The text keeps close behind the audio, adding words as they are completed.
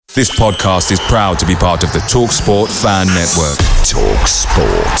This podcast is proud to be part of the TalkSport Fan Network.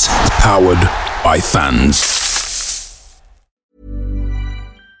 TalkSport. Powered by fans.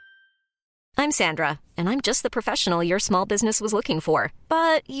 I'm Sandra, and I'm just the professional your small business was looking for.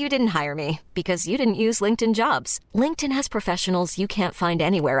 But you didn't hire me because you didn't use LinkedIn Jobs. LinkedIn has professionals you can't find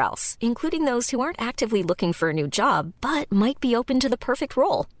anywhere else, including those who aren't actively looking for a new job, but might be open to the perfect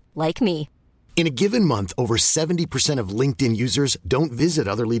role, like me. In a given month, over 70% of LinkedIn users don't visit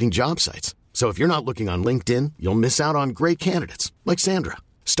other leading job sites. So if you're not looking on LinkedIn, you'll miss out on great candidates like Sandra.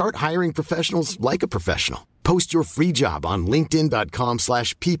 Start hiring professionals like a professional. Post your free job on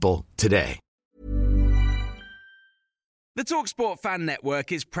linkedin.com/people today. The TalkSport Fan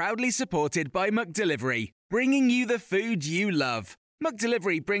Network is proudly supported by McDelivery, bringing you the food you love.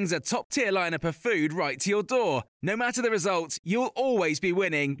 McDelivery brings a top-tier lineup of food right to your door. No matter the result, you'll always be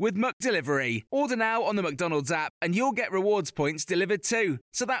winning with McDelivery. Order now on the McDonald's app and you'll get rewards points delivered too.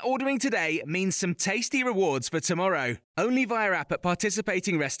 So that ordering today means some tasty rewards for tomorrow. Only via app at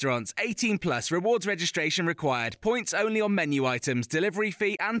participating restaurants. 18 plus. Rewards registration required. Points only on menu items. Delivery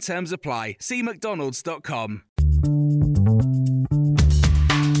fee and terms apply. See mcdonalds.com.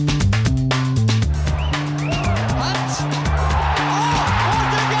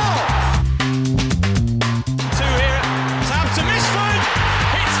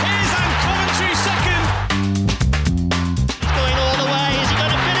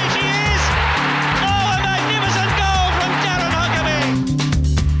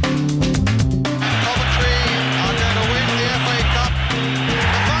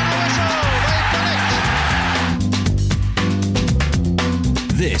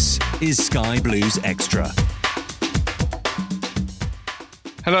 This is Sky Blues Extra.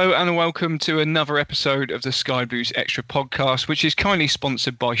 Hello and welcome to another episode of the Sky Blues Extra podcast, which is kindly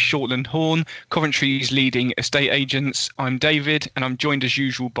sponsored by Shortland Horn, Coventry's leading estate agents. I'm David and I'm joined as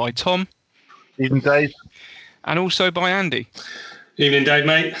usual by Tom. Evening, Dave. And also by Andy. Evening, Dave,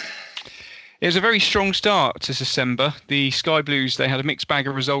 mate. It was a very strong start to December. The Sky Blues, they had a mixed bag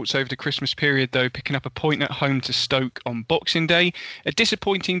of results over the Christmas period, though, picking up a point at home to Stoke on Boxing Day, a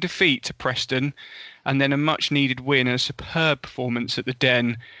disappointing defeat to Preston, and then a much-needed win and a superb performance at the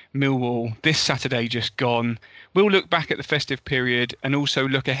Den, Millwall, this Saturday just gone. We'll look back at the festive period and also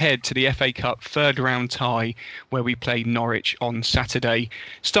look ahead to the FA Cup third round tie, where we played Norwich on Saturday.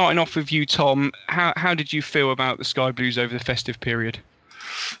 Starting off with you, Tom, how did you feel about the Sky Blues over the festive period?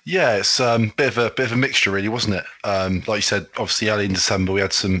 Yeah, it's a bit of a mixture, really, wasn't it? Like you said, obviously early in December we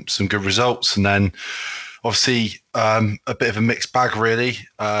had some good results, and then obviously a bit of a mixed bag, really.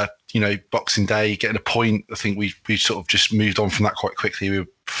 Boxing Day, getting a point. I think we sort of just moved on from that quite quickly. We were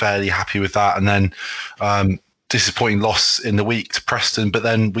fairly happy with that, and then disappointing loss in the week to Preston, but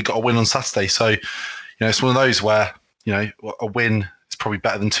then we got a win on Saturday. So it's one of those where a win is probably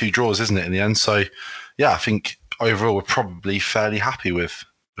better than two draws, isn't it? In the end, so yeah, I think overall we're probably fairly happy with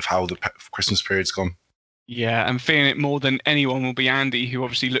how the Christmas period's gone. Yeah, and feeling it more than anyone will be Andy, who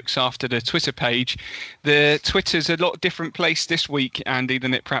obviously looks after the Twitter page. The Twitter's a lot different place this week, Andy,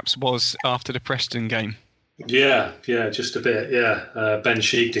 than it perhaps was after the Preston game. Yeah, just a bit. Yeah, Ben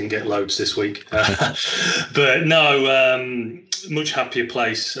Sheik didn't get loads this week, but no, much happier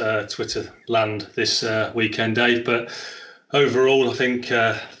place, Twitter land this weekend, Dave. But overall, I think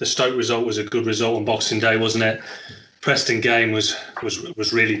the Stoke result was a good result on Boxing Day, wasn't it? Preston game was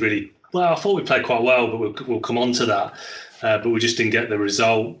really, really well. I thought we played quite well, but we'll come on to that. But we just didn't get the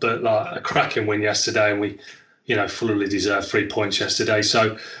result. But like a cracking win yesterday, and we, fully deserved 3 points yesterday.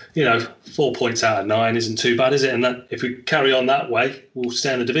 So, 4 points out of 9 isn't too bad, is it? And that if we carry on that way, we'll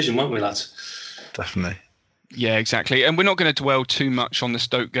stay in the division, won't we, lads? Definitely. Yeah, exactly. And we're not going to dwell too much on the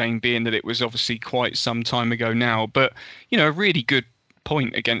Stoke game, being that it was obviously quite some time ago now. But, a really good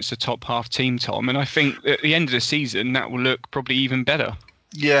point against a top half team, Tom. And I think at the end of the season, that will look probably even better.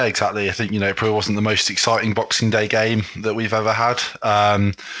 Yeah, exactly. I think, it probably wasn't the most exciting Boxing Day game that we've ever had.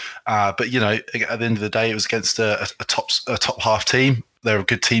 But, at the end of the day, it was against a top half team. They're a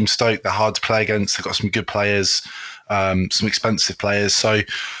good team, Stoke. They're hard to play against. They've got some good players, some expensive players. So,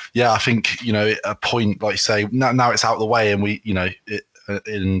 yeah, I think, a point, like you say, now it's out of the way and we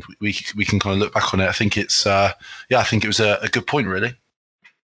can kind of look back on it. I think it's, I think it was a good point, really.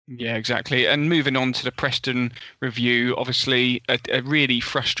 Yeah, exactly. And moving on to the Preston review, obviously a really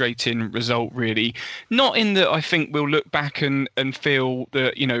frustrating result, really. Not in that I think we'll look back and feel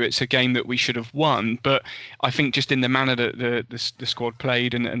that, it's a game that we should have won, but I think just in the manner that the squad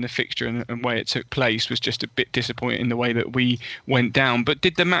played and the fixture and way it took place was just a bit disappointing in the way that we went down. But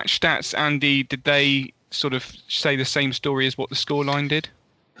did the match stats, Andy, did they sort of say the same story as what the scoreline did?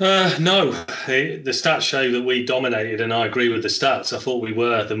 No, the stats show that we dominated, and I agree with the stats. I thought we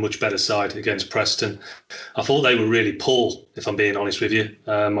were the much better side against Preston. I thought they were really poor, if I'm being honest with you.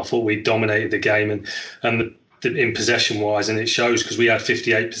 I thought we dominated the game, and in possession-wise, and it shows because we had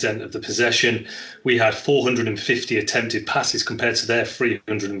 58% of the possession. We had 450 attempted passes compared to their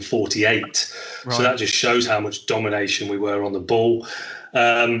 348. Right. So that just shows how much domination we were on the ball.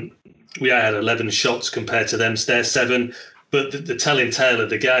 We had 11 shots compared to them, their 7. But the telling tale of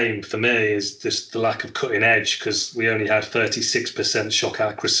the game for me is just the lack of cutting edge, because we only had 36% shot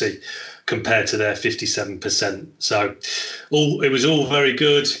accuracy compared to their 57%. So it was all very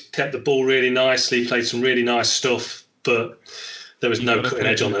good, kept the ball really nicely, played some really nice stuff, but there was no cutting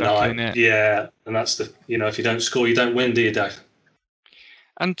edge on the night. Yeah, and that's if you don't score, you don't win, do you, Dave?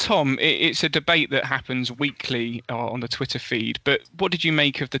 And Tom, it's a debate that happens weekly on the Twitter feed, but what did you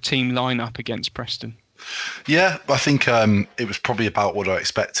make of the team lineup against Preston? Yeah, I think it was probably about what I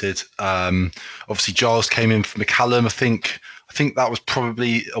expected. Obviously, Giles came in for McCallum. I think that was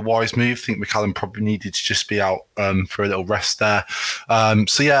probably a wise move. I think McCallum probably needed to just be out for a little rest there.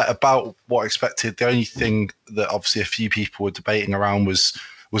 So yeah, about what I expected. The only thing that obviously a few people were debating around was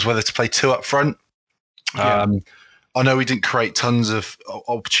whether to play 2 up front. Yeah. I know we didn't create tons of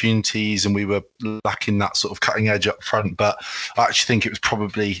opportunities and we were lacking that sort of cutting edge up front, but I actually think it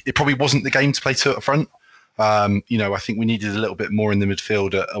probably wasn't the game to play 2 up front. I think we needed a little bit more in the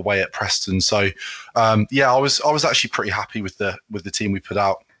midfield away at Preston. So I was actually pretty happy with the team we put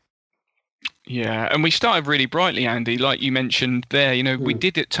out. Yeah, and we started really brightly, Andy, like you mentioned there. We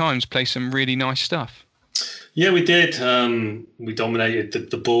did at times play some really nice stuff. Yeah, we did. We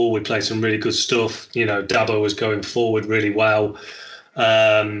dominated the ball. We played some really good stuff. Dabo was going forward really well.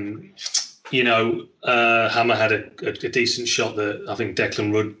 Hammer had a decent shot that I think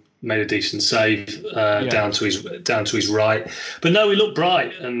Declan Rudd made a decent save down to his right. But no, we looked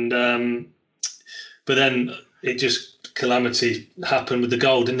bright, and but then it just calamity happened with the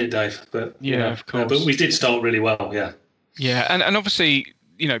goal, didn't it, Dave? But of course. But we did start really well. Yeah. Yeah, and obviously,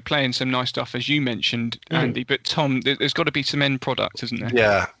 playing some nice stuff, as you mentioned, Andy. But Tom, there's got to be some end product, isn't there?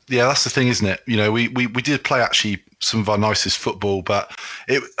 Yeah, that's the thing, isn't it? We did play actually some of our nicest football, but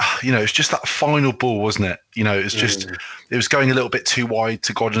it's just that final ball, wasn't it? It was just it was going a little bit too wide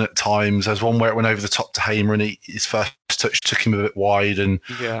to Godden at times. There was one where it went over the top to Hamer, and his first touch took him a bit wide, and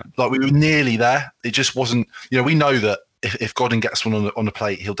we were nearly there. It just wasn't. We know that if Godden gets one on the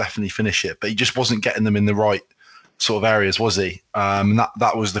plate, he'll definitely finish it, but he just wasn't getting them in the right sort of areas, was he?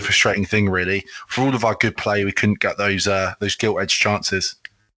 That was the frustrating thing, really. For all of our good play, we couldn't get those gilt-edged chances.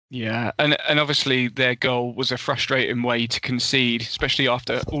 Yeah, and obviously their goal was a frustrating way to concede, especially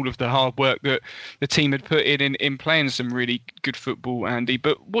after all of the hard work that the team had put in playing some really good football, Andy.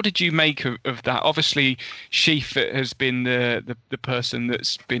 But what did you make of that? Obviously, Sheaf has been the person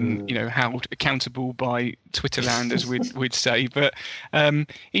that's been held accountable by Twitterland, as we'd say. But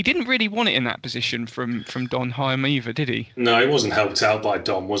he didn't really want it in that position from Don Hyam either, did he? No, he wasn't helped out by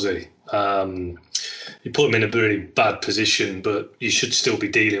Don, was he? You put him in a really bad position, but you should still be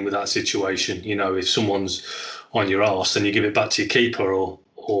dealing with that situation. If someone's on your arse, then you give it back to your keeper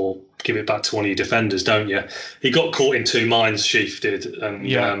or give it back to one of your defenders, don't you? He got caught in 2 minds, Sheaf did.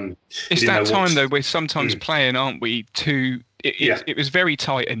 And, it's that time, though, we're sometimes playing, aren't we, it was very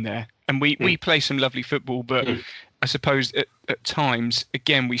tight in there. And we play some lovely football, but I suppose at times,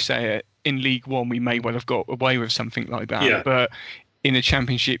 again, we say it, in League One, we may well have got away with something like that. Yeah. But in a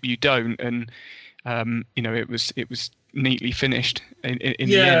Championship, you don't. And it was neatly finished in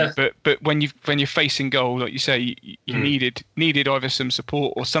the end. But when you're facing goal, like you say, you needed either some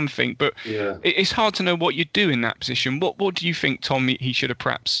support or something. But it's hard to know what you do in that position. What do you think, Tom, he should have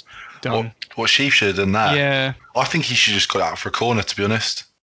perhaps done? What Sheaf should have done that? Yeah, I think he should just got out for a corner. To be honest,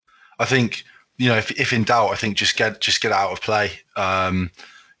 I think if in doubt, I think just get it out of play.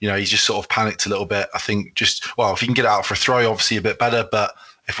 He's just sort of panicked a little bit. I think if he can get it out for a throw, obviously a bit better. But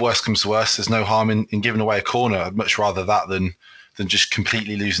if worse comes to worse, there's no harm in giving away a corner. I'd much rather that than just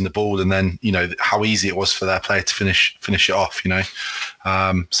completely losing the ball and then how easy it was for their player to finish it off.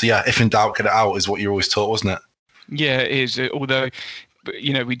 So yeah, if in doubt, get it out is what you're always taught, wasn't it? Yeah, it is. Although,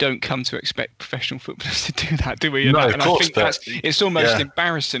 we don't come to expect professional footballers to do that, do we? No, of course, I think it's almost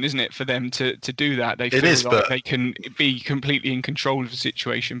embarrassing, isn't it, for them to do that? They feel like they can be completely in control of the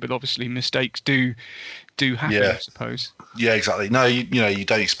situation, but obviously mistakes do happen, I suppose. Yeah, exactly. No, you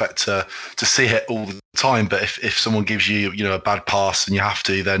don't expect to see it all the time, but if someone gives you a bad pass and you have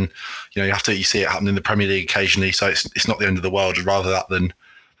to, then you see it happen in the Premier League occasionally. So it's not the end of the world. I'd rather that than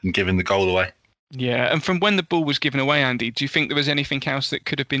giving the goal away. Yeah, and from when the ball was given away, Andy, do you think there was anything else that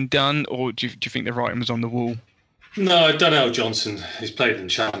could have been done, or do you think the writing was on the wall? No, Donnell Johnson. He's played in the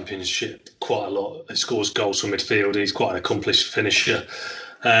Championship quite a lot. He scores goals from midfield. He's quite an accomplished finisher.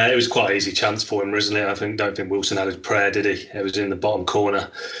 It was quite an easy chance for him, wasn't it? Don't think Wilson had his prayer, did he? It was in the bottom corner.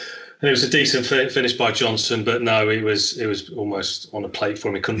 And it was a decent finish by Johnson, but no, it was almost on a plate for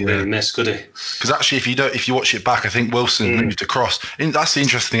him. He couldn't really miss, could he? Because actually, if you watch it back, I think Wilson moved across. That's the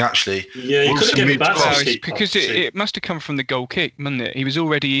interesting thing, actually. Yeah, he couldn't get it back. Because it must have come from the goal kick, mustn't it? He was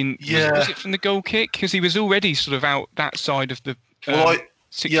already in. Yeah. Was it from the goal kick? Because he was already sort of out that side of the.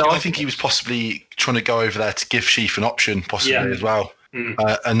 I think he was possibly trying to go over there to give Sheaf an option, possibly as well.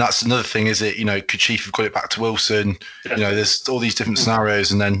 And that's another thing, is it? Could Sheaf have got it back to Wilson? There's all these different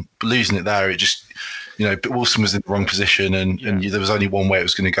scenarios, and then losing it there, it just, but Wilson was in the wrong position, and there was only one way it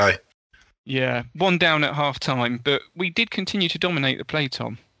was going to go. Yeah, one down at half time, but we did continue to dominate the play,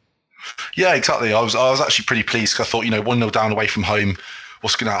 Tom. Yeah, exactly. I was actually pretty pleased, because I thought, 1-0 down away from home,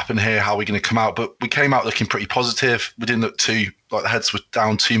 what's going to happen here? How are we going to come out? But we came out looking pretty positive. We didn't look too like the heads were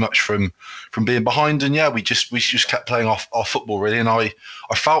down too much from being behind. And we just kept playing our football, really. And I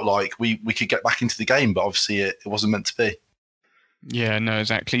felt like we could get back into the game, but obviously it wasn't meant to be. Yeah, no,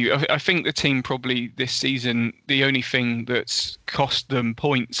 exactly. I think the team probably this season, the only thing that's cost them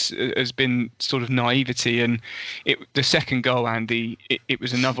points has been sort of naivety. And the second goal, Andy, it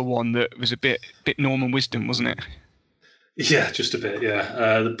was another one that was a bit Norman Wisdom, wasn't it? Yeah, just a bit,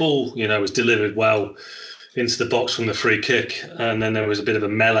 yeah. The ball, was delivered well into the box from the free kick, and then there was a bit of a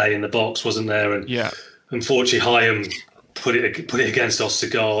melee in the box, wasn't there? And unfortunately, Hyam put it against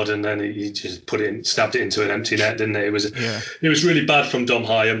Ostergaard, and then he just stabbed it into an empty net, didn't he? It was really bad from Dom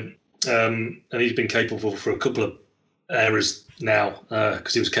Hyam, and he's been capable for a couple of errors now,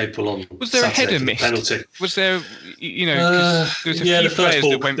 because he was capable on. Was there Saturday a header missed? Penalty. Was there, because there's a few players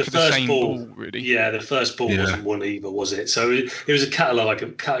that went for the same ball, really. Yeah, the first ball wasn't one either, was it? So it was a catalogue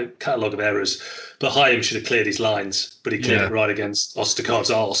of errors. But Hyam should have cleared his lines, but he cleared it right against Ostergaard's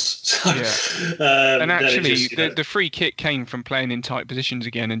arse. So, and actually, the free kick came from playing in tight positions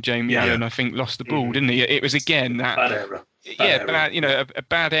again, and Jamie Allen, I think, lost the ball, didn't he? It was again that bad error. But a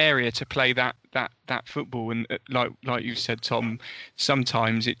bad area to play that football, and like you said, Tom,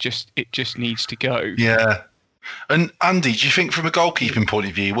 sometimes it just needs to go. Yeah. And Andy, do you think from a goalkeeping point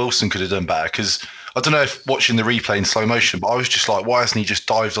of view, Wilson could have done better? Because I don't know if watching the replay in slow motion, but I was just like, why hasn't he just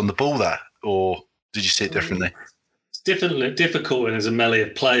dived on the ball there? Or did you see it differently? It's difficult when there's a melee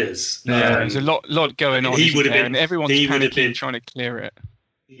of players. Yeah, there's a lot going on. He would have been, and everyone's panicking, trying to clear it.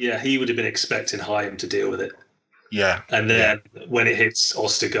 Yeah, he would have been expecting Hyam to deal with it. Yeah, and then when it hits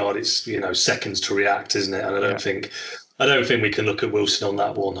Ostergaard, it's seconds to react, isn't it? And I don't think we can look at Wilson on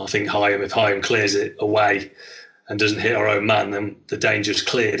that one. I think if Hyam clears it away and doesn't hit our own man, then the danger's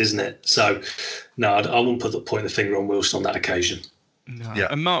cleared, isn't it? So no, I wouldn't point the finger on Wilson on that occasion. No. Yeah.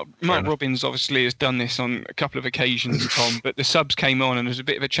 And Mark Robins obviously has done this on a couple of occasions, Tom, but the subs came on and there was a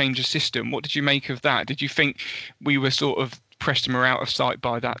bit of a change of system. What did you make of that? Did you think we were sort of Preston were out of sight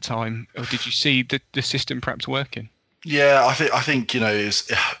by that time, or did you see the system perhaps working? Yeah, I think it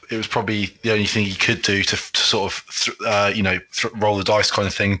was probably the only thing he could do to sort of roll the dice kind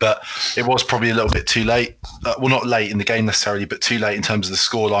of thing. But it was probably a little bit too late. Well, not late in the game necessarily, but too late in terms of the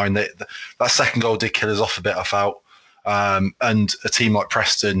scoreline. That second goal did kill us off a bit, I felt. And a team like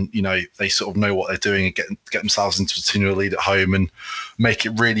Preston, they sort of know what they're doing and get themselves into a 2-0 lead at home and make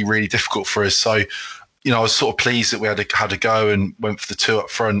it really, really difficult for us. So, I was sort of pleased that we had a go and went for the two up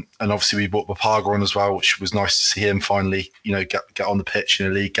front. And obviously we brought Papaga on as well, which was nice to see him finally, get on the pitch in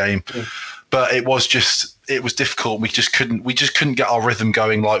a league game. Yeah. But it was difficult. We just couldn't get our rhythm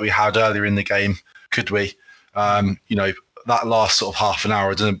going like we had earlier in the game, could we? That last sort of half an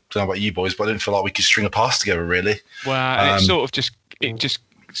hour, I don't know about you boys, but I didn't feel like we could string a pass together, really. Well, it just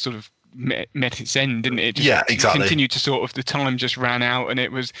sort of met its end, didn't it? Exactly. Continued to sort of, the time just ran out, and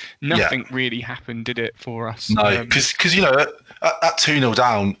it was nothing really happened, did it, for us? No, because at 2-0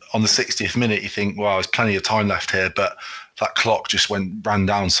 down on the 60th minute, you think, well, there's plenty of time left here, but that clock just ran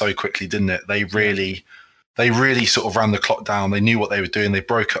down so quickly, didn't it? They really sort of ran the clock down. They knew what they were doing. They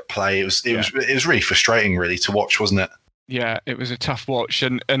broke up play. It was really frustrating, really, to watch, wasn't it? Yeah, it was a tough watch,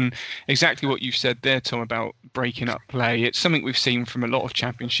 and exactly what you said there, Tom, about breaking up play. It's something we've seen from a lot of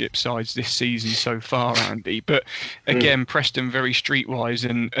Championship sides this season so far, Andy. But again, Preston very streetwise,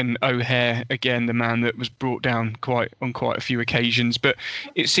 and O'Hare, again, the man that was brought down on quite a few occasions. But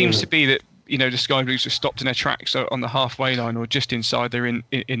it seems to be that the Sky Blues were stopped in their tracks on the halfway line or just inside their in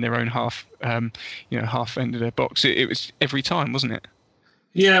their own half, half end of their box. It was every time, wasn't it?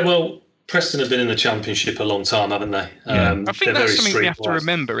 Yeah, well, Preston have been in the Championship a long time, haven't they? I think that's something we have to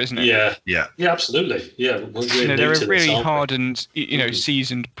remember, isn't it? Yeah, absolutely. Yeah, they're a really hardened,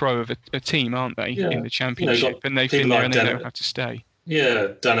 seasoned pro of a team, aren't they, in the Championship? And they've been there and they know how to stay. Yeah,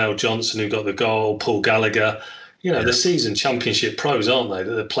 Daniel Johnson, who got the goal, Paul Gallagher. The seasoned Championship pros, aren't they?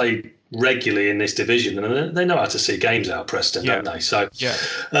 That played regularly in this division, and they know how to see games out, Preston, don't they? So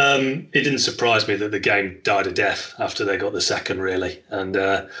it didn't surprise me that the game died a death after they got the second, really, and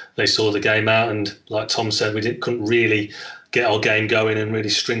they saw the game out, and like Tom said, we couldn't really get our game going and really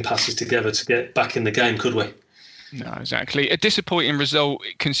string passes together to get back in the game, could we? No, exactly. A disappointing result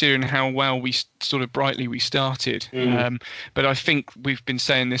considering how well we sort of brightly we started, but I think we've been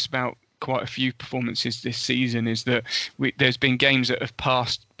saying this about quite a few performances this season, is that there's been games that have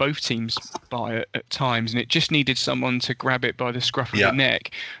passed both teams by at times, and it just needed someone to grab it by the scruff of the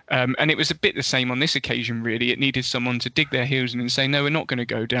neck. And it was a bit the same on this occasion, really. It needed someone to dig their heels in and say, no, we're not going to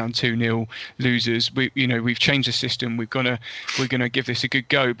go down 2-0 losers. We've changed the system. We're going to give this a good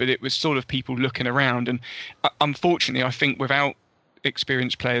go. But it was sort of people looking around, and unfortunately, I think without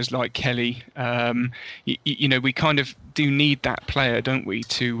experienced players like Kelly, we kind of do need that player, don't we,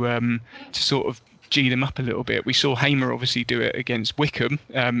 to sort of G them up a little bit. We saw Hamer obviously do it against Wickham,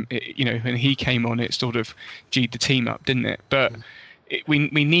 when he came on, it sort of G'd the team up, didn't it? But we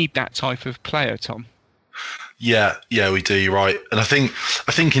need that type of player, Tom. Yeah, we do. You're right, and I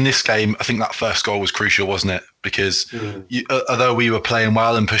think in this game, I think that first goal was crucial, wasn't it? Because although we were playing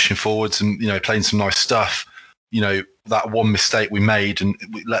well and pushing forwards and playing some nice stuff, that one mistake we made and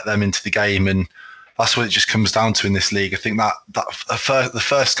we let them into the game, and that's what it just comes down to in this league. I think that the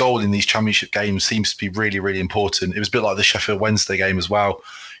first goal in these Championship games seems to be really, really important. It was a bit like the Sheffield Wednesday game as well.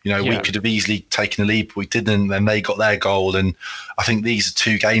 We could have easily taken a lead, but we didn't. Then they got their goal, and I think these are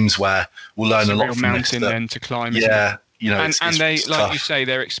two games where we'll learn a lot from mountain then to climb. Yeah. And they, like you say,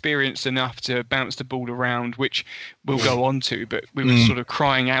 they're experienced enough to bounce the ball around, which we'll go on to. But we were sort of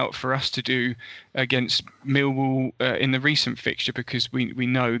crying out for us to do against Millwall in the recent fixture, because we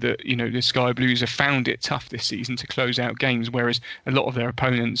know that the Sky Blues have found it tough this season to close out games, whereas a lot of their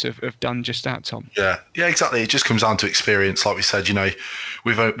opponents have done just that, Tom. Yeah, exactly. It just comes down to experience, like we said.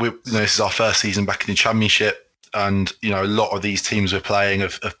 We've this is our first season back in the Championship. And, a lot of these teams we're playing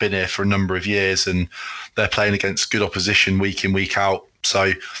have been here for a number of years, and they're playing against good opposition week in, week out.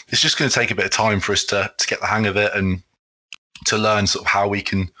 So it's just going to take a bit of time for us to get the hang of it and to learn sort of how we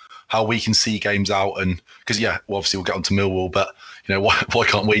can see games out. And because, obviously we'll get on to Millwall, but, why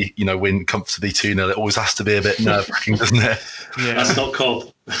can't we, win comfortably 2-0? It always has to be a bit nerve-wracking, doesn't it? Yeah. That's not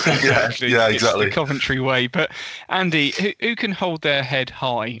cold. Yeah, exactly. It's the Coventry way. But Andy, who can hold their head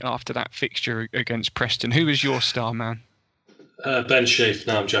high after that fixture against Preston? Who was your star man? Ben Sheaf.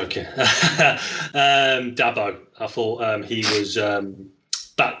 No, I'm joking. Dabo. I thought he was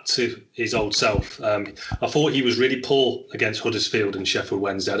back to his old self. I thought he was really poor against Huddersfield and Sheffield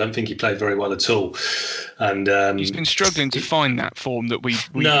Wednesday. I don't think he played very well at all. And he's been struggling to find that form that we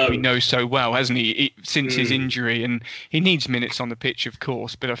know so well, hasn't he, since his injury? And he needs minutes on the pitch, of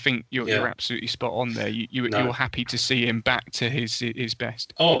course. But I think you're absolutely spot on there. You're happy to see him back to his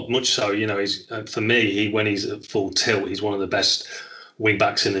best. Oh, much so. He's for me, when he's at full tilt, he's one of the best wing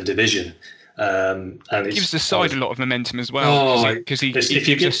backs in the division. And it gives the side a lot of momentum as well, because he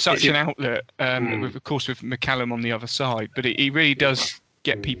gives us such an outlet. With McCallum on the other side, but he really does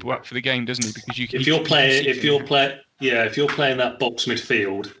get people up for the game, doesn't he? Because if you're playing that box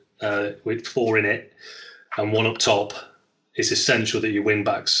midfield with four in it and one up top, it's essential that your wing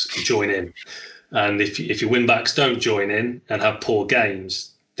backs join in. And if your wing backs don't join in and have poor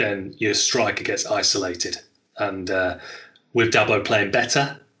games, then your striker gets isolated. And with Dabo playing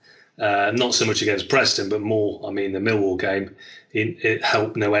better. Not so much against Preston, but more, the Millwall game, it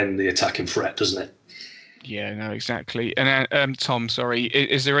helped no end the attacking threat, doesn't it? Yeah, no, exactly. And Tom, sorry,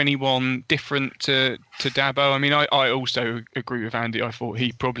 is there anyone different to Dabo? I also agree with Andy. I thought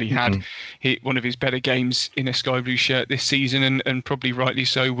he probably had one of his better games in a Sky Blue shirt this season, and probably rightly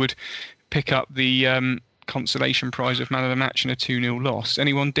so would pick up the consolation prize of man of the match in a 2-0 loss.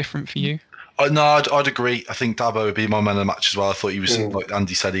 Anyone different for you? No, I'd agree. I think Dabo would be my man of the match as well. I thought he was, like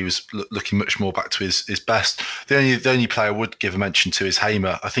Andy said, he was looking much more back to his best. The only player I would give a mention to is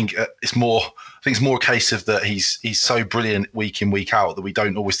Hamer. I think it's more a case of that he's so brilliant week in, week out that we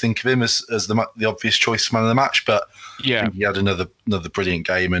don't always think of him as the obvious choice for man of the match. But I think he had another brilliant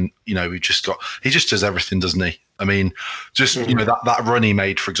game, and he just does everything, doesn't he? That run he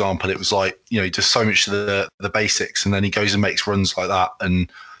made, for example, it was like he does so much of the basics, and then he goes and makes runs like that,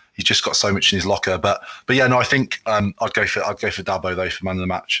 and he's just got so much in his locker. But I think I'd go for Dabo though for man of the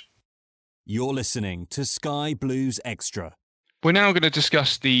match. You're listening to Sky Blues Extra. We're now going to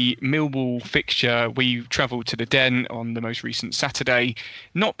discuss the Millwall fixture. We travelled to the Den on the most recent Saturday.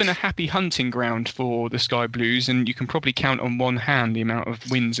 Not been a happy hunting ground for the Sky Blues, and you can probably count on one hand the amount of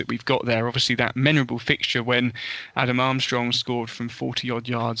wins that we've got there. Obviously, that memorable fixture when Adam Armstrong scored from 40-odd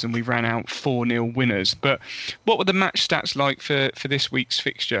yards and we ran out 4-0 winners. But what were the match stats like for this week's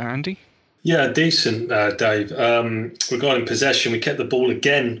fixture, Andy? Yeah, decent, Dave. Regarding possession, we kept the ball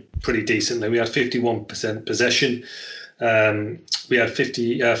again pretty decently. We had 51% possession. We had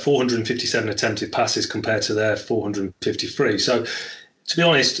 457 attempted passes compared to their 453. So, to be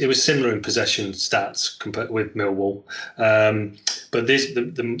honest, it was similar in possession stats compared with Millwall. But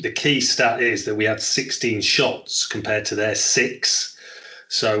the key stat is that we had 16 shots compared to their 6.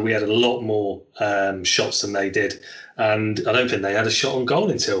 So we had a lot more shots than they did. And I don't think they had a shot on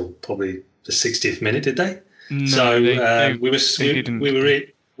goal until probably the 60th minute, did they? No, so they didn't.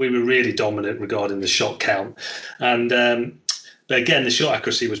 We were really dominant regarding the shot count, and but again, the shot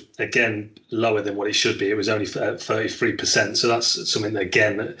accuracy was again lower than what it should be. It was only 33%, so that's something that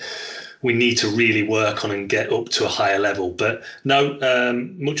again we need to really work on and get up to a higher level. But no,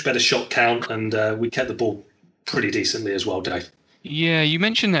 much better shot count, and we kept the ball pretty decently as well, Dave. Yeah, you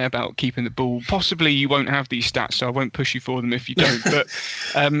mentioned there about keeping the ball. Possibly you won't have these stats, so I won't push you for them if you don't. But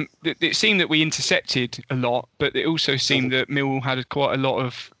it seemed that we intercepted a lot, but it also seemed that Millwall had quite a lot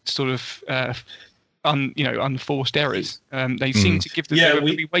of sort of unforced errors. They seemed to give they were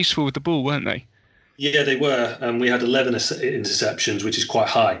really wasteful with the ball, weren't they? Yeah, they were. And we had 11 interceptions, which is quite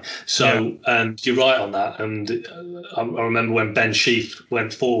high. So you're right on that. And I remember when Ben Sheaf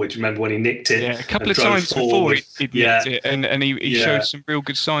went forward, remember when he nicked it? Yeah, a couple of times before he nicked it. And he showed some real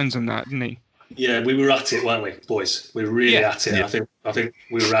good signs on that, didn't he? Yeah, we were at it, weren't we, boys? We were really at it. Yeah. I think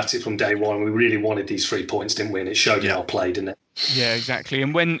we were at it from day one. We really wanted these 3 points, didn't we? And it showed in our play, didn't it? Yeah, exactly.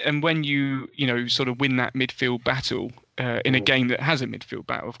 And when you sort of win that midfield battle in a game that has a midfield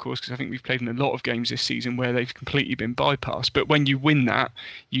battle, of course, because I think we've played in a lot of games this season where they've completely been bypassed. But when you win that,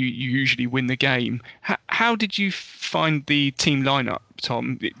 you usually win the game. How did you find the team lineup,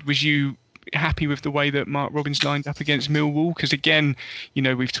 Tom? Was you happy with the way that Mark Robins lined up against Millwall? Because again,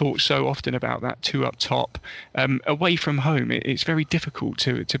 we've talked so often about that 2 up top. Away from home, it's very difficult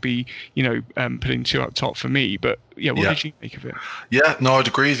to be putting 2 up top for me. But what did you make of it? Yeah, no, I'd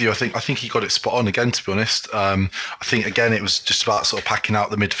agree with you. I think he got it spot on again, to be honest. I think again it was just about sort of packing out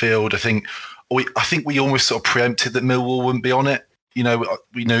the midfield. I think we almost sort of preempted that Millwall wouldn't be on it.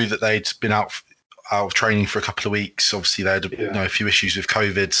 We knew that they'd been out of training for a couple of weeks. Obviously, they had a few issues with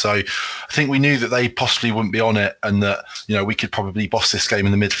COVID. So I think we knew that they possibly wouldn't be on it and that, we could probably boss this game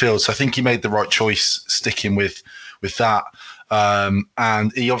in the midfield. So I think he made the right choice sticking with that.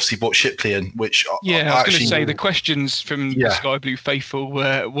 And he obviously brought Shipley in, which I was going to say the questions from the Sky Blue faithful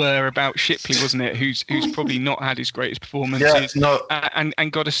were about Shipley, wasn't it? Who's probably not had his greatest performances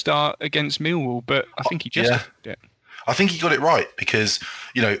and got a start against Millwall, but I think he just did it. I think he got it right because,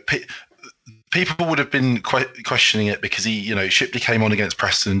 people would have been questioning it because Shipley came on against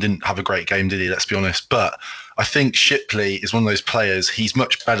Preston and didn't have a great game, did he? Let's be honest. But I think Shipley is one of those players. He's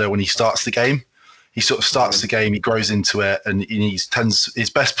much better when he starts the game. He sort of starts the game, he grows into it, and his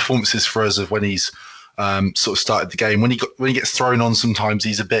best performances for us of when he's sort of started the game. When he gets thrown on, sometimes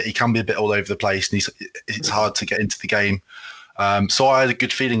he can be a bit all over the place, and it's hard to get into the game. So I had a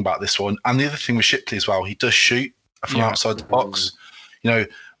good feeling about this one. And the other thing with Shipley as well, he does shoot from outside the box.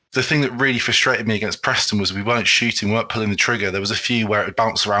 The thing that really frustrated me against Preston was we weren't shooting, we weren't pulling the trigger. There was a few where it would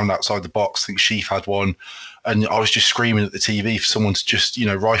bounce around outside the box. I think Sheaf had one, and I was just screaming at the TV for someone to just,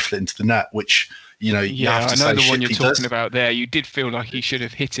 rifle it into the net, which, you have to I know the one you're talking about there. You did feel like he should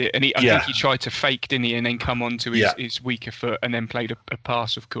have hit it, and I think he tried to fake, didn't he, and then come on to his weaker foot and then played a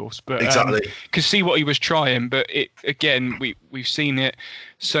pass, of course. But exactly, could see what he was trying, but we've seen it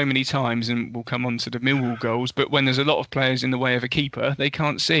so many times, and we'll come on to the Millwall goals. But when there's a lot of players in the way of a keeper, they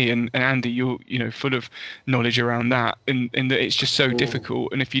can't see. And Andy, you're full of knowledge around that, and that it's just so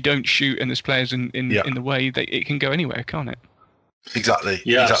difficult. And if you don't shoot and there's players in the way, it can go anywhere, can't it? Exactly.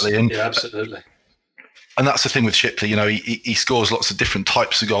 Yeah, exactly. Absolutely. And that's the thing with Shipley, he scores lots of different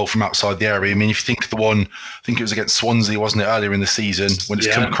types of goal from outside the area. I mean, if you think of the one, I think it was against Swansea, wasn't it, earlier in the season, when it's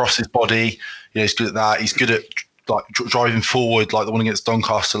come across his body, he's good at that. He's good at like driving forward, like the one against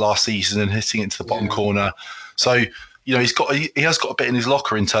Doncaster last season and hitting it into the bottom corner. So, he has got a bit in his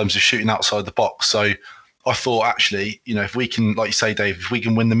locker in terms of shooting outside the box. So I thought actually, if we can, like you say, Dave, if we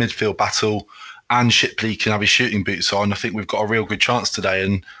can win the midfield battle and Shipley can have his shooting boots on, I think we've got a real good chance today.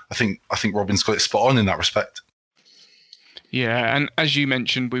 And I think Robin's got it spot on in that respect. Yeah, and as you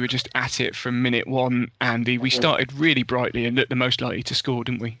mentioned, we were just at it from minute one, Andy. We started really brightly and looked the most likely to score,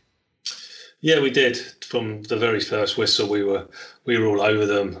 didn't we? Yeah, we did. From the very first whistle, we were all over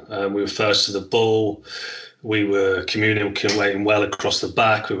them. We were first to the ball. We were communicating well across the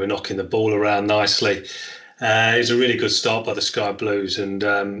back. We were knocking the ball around nicely. It was a really good start by the Sky Blues, and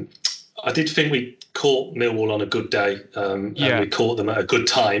I did think we caught Millwall on a good day, and we caught them at a good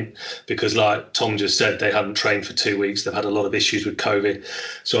time because, like Tom just said, they hadn't trained for 2 weeks. They've had a lot of issues with COVID.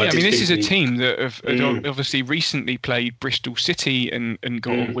 So this is a team that have obviously recently played Bristol City and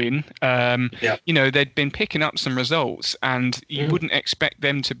got a win. They'd been picking up some results, and you wouldn't expect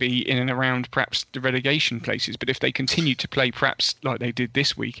them to be in and around perhaps the relegation places. But if they continue to play perhaps like they did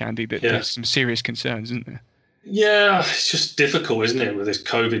this week, Andy, there's some serious concerns, isn't there? Yeah, it's just difficult, isn't it, with this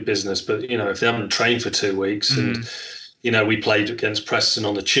COVID business? But, if they haven't trained for 2 weeks and, we played against Preston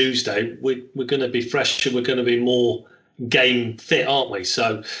on the Tuesday, we're going to be fresher, we're going to be more game fit, aren't we?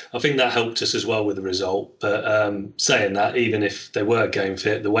 So I think that helped us as well with the result. But saying that, even if they were game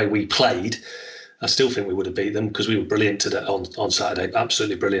fit, the way we played, I still think we would have beat them because we were brilliant today on Saturday,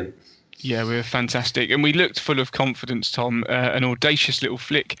 absolutely brilliant. Yeah, we were fantastic. And we looked full of confidence, Tom. An audacious little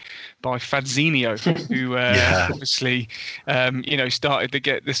flick by Fadzinho, who obviously, started to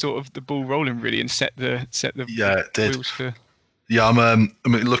get the sort of the ball rolling really and set the wheels for... Yeah, I'm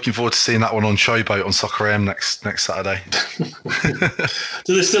looking forward to seeing that one on Showboat on Soccer AM next Saturday.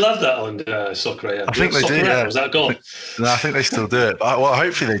 Do they still have that on Soccer AM? I think they do. Yeah. Was that gone? I think they still do it. But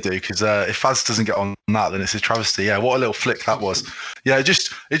hopefully they do, because if Faz doesn't get on that, then it's a travesty. Yeah, what a little flick that was. Yeah, it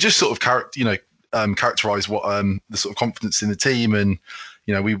just sort of characterised what the sort of confidence in the team, and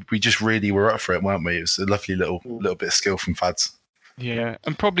we just really were up for it, weren't we? It was a lovely little bit of skill from Fads. Yeah,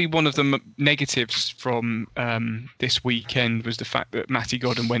 and probably one of the negatives from this weekend was the fact that Matty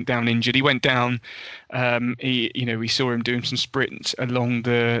Godden went down injured. He went down. We saw him doing some sprints along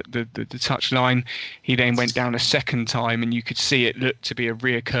the touchline. He then went down a second time, and you could see it looked to be a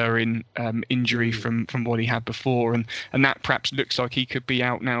reoccurring injury from what he had before, and that perhaps looks like he could be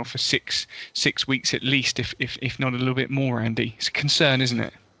out now for six weeks at least, if not a little bit more. Andy, it's a concern, isn't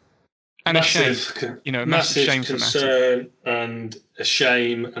it? And massive shame for concern and a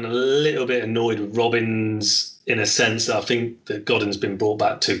shame, and a little bit annoyed with Robbins in a sense that I think that Godden's been brought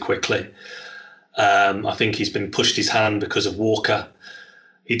back too quickly. I think he's been pushed his hand because of Walker.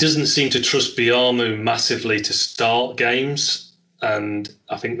 He doesn't seem to trust Biamu massively to start games, and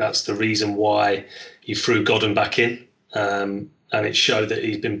I think that's the reason why he threw Godden back in, and it showed that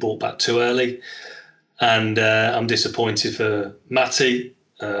he's been brought back too early. And I'm disappointed for Matty.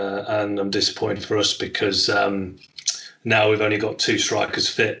 And I'm disappointed for us because now we've only got 2 strikers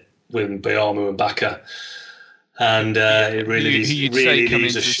fit with Biamu and Baka, and it really leaves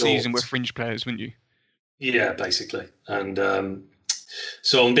into the season with fringe players, wouldn't you? Yeah, basically, and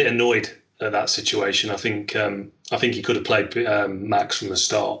so I'm a bit annoyed at that situation. I think he could have played Max from the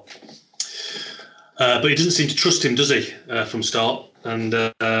start, but he doesn't seem to trust him, does he, from start? And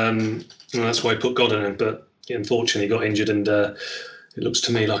that's why he put Godden in. But unfortunately, he got injured and. It looks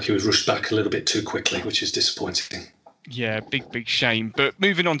to me like he was rushed back a little bit too quickly, which is disappointing. Yeah, big shame. But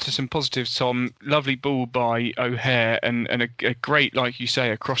moving on to some positives, Tom. Lovely ball by O'Hare and a great, like you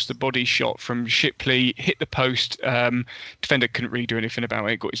say, across the body shot from Shipley. Hit the post. Defender couldn't really do anything about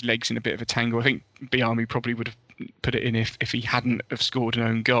it. Got his legs in a bit of a tangle. I think Biamu probably would have put it in if he hadn't have scored an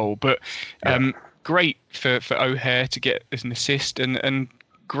own goal. But great for O'Hare to get as an assist, and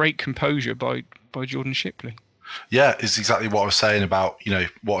great composure by Jordan Shipley. Yeah, it's exactly what I was saying about,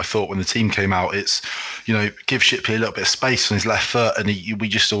 what I thought when the team came out. It's, give Shipley a little bit of space on his left foot, and we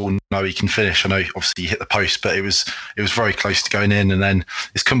just all know he can finish. I know obviously he hit the post, but it was very close to going in, and then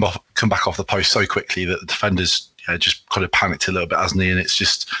it's come back off the post so quickly that the defenders just kind of panicked a little bit, hasn't he? And it's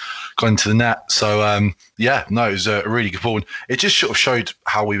just gone into the net. So it was a really good ball. And it just sort of showed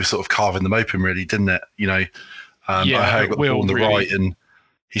how we were sort of carving them open, really, didn't it? I got the ball on the right, and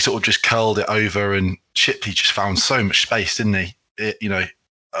he sort of just curled it over, and Shipley just found so much space, didn't he?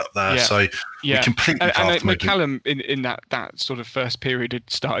 Up there. Yeah. So we completely carved them open. McCallum in that sort of first period had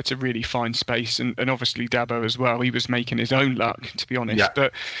started to really find space, and obviously Dabo as well. He was making his own luck, to be honest. Yeah.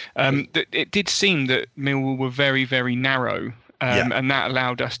 But it did seem that Millwall were very, very narrow. And that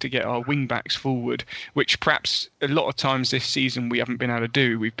allowed us to get our wing backs forward, which perhaps a lot of times this season we haven't been able to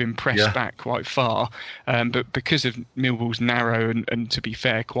do. We've been pressed back quite far, but because of Millwall's narrow and to be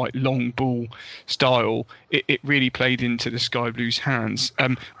fair, quite long ball style, it really played into the Sky Blues' hands.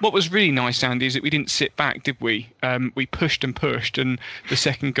 What was really nice, Andy, is that we didn't sit back, did we? We pushed and pushed, and the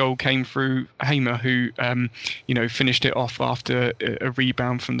second goal came through Hamer, who finished it off after a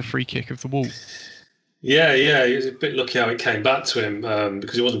rebound from the free kick of the Wall. Yeah, he was a bit lucky how it came back to him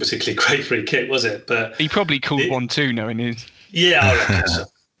because it wasn't particularly great free kick, was it? But he probably called 1-2 knowing his. Yeah, I reckon so.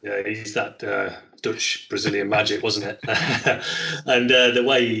 Yeah, he's that Dutch Brazilian magic, wasn't it? And the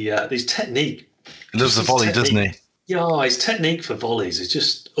way his technique. He loves the volley, doesn't he? Yeah, his technique for volleys is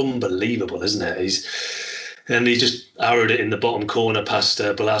just unbelievable, isn't it? He just arrowed it in the bottom corner past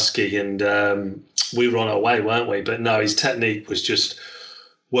Bolaski, and we were on our way, weren't we? But no, his technique was just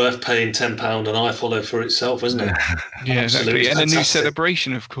worth paying £10 an eye follow for itself, wasn't it? Yeah, exactly. And a new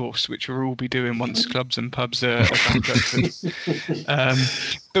celebration, of course, which we'll all be doing once clubs and pubs are back open.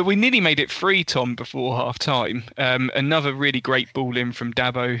 But we nearly made it 3, Tom, before half time. Another really great ball in from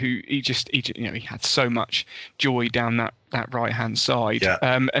Dabo, who he had so much joy down that right hand side. Yeah.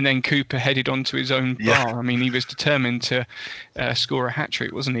 And then Cooper headed onto his own bar. I mean, he was determined to score a hat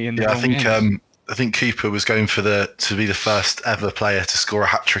trick, wasn't he? I think Cooper was going to be the first ever player to score a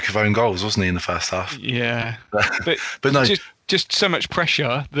hat trick of own goals, wasn't he, in the first half? Yeah, but no, just so much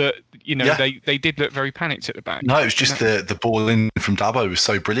pressure that they did look very panicked at the back. No, it was just the ball in from Dabo was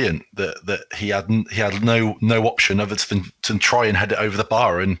so brilliant that he had no option other than to try and head it over the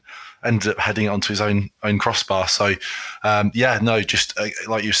bar and ended up heading it onto his own crossbar. So just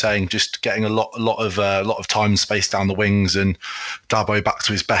like you were saying, just getting a lot of time and space down the wings, and Dabo back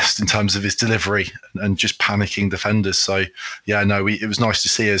to his best in terms of his delivery and just panicking defenders. So it was nice to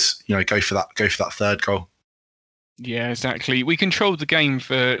see us go for that third goal. Yeah, exactly. We controlled the game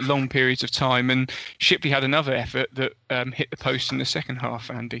for long periods of time, and Shipley had another effort that hit the post in the second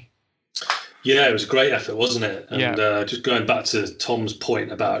half, Andy. Yeah, it was a great effort, wasn't it? And just going back to Tom's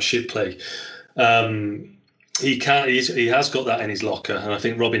point about Shipley, he has got that in his locker, and I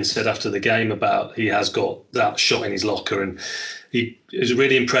think Robin said after the game about he has got that shot in his locker, and it was a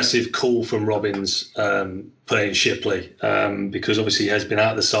really impressive call from Robin's playing Shipley, because obviously he has been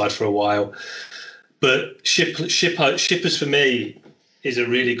out of the side for a while. But Shippers for me is a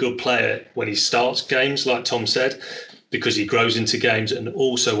really good player when he starts games, like Tom said, because he grows into games, and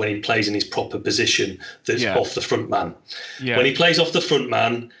also when he plays in his proper position that's off the front man. Yeah. When he plays off the front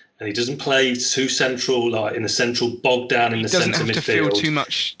man and he doesn't play too central, like in the central, bogged down in the centre midfield. He doesn't have to feel too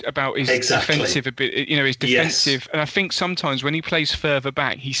much about his defensive ability, his defensive. Yes. And I think sometimes when he plays further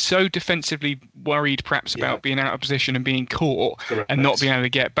back, he's so defensively worried perhaps about being out of position and being caught and not being able to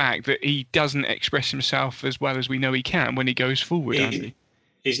get back that he doesn't express himself as well as we know he can when he goes forward.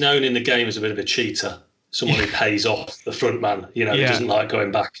 He's known in the game as a bit of a cheater. Someone who pays off the front man, he doesn't like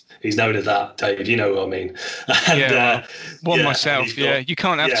going back. He's known of that, Dave. You know what I mean? And, myself. You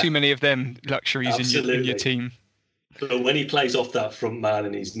can't have too many of them luxuries in your team. But when he plays off that front man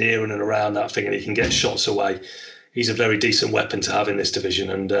and he's near and around that thing and he can get shots away, he's a very decent weapon to have in this division.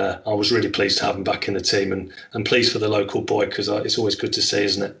 And I was really pleased to have him back in the team, and pleased for the local boy, because it's always good to see,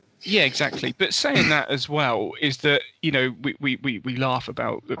 isn't it? Yeah, exactly. But saying that as well is that, we laugh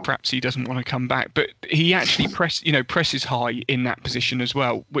about that perhaps he doesn't want to come back, but he actually presses high in that position as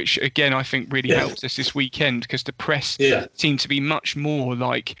well, which again, I think really helps us this weekend, because the press seemed to be much more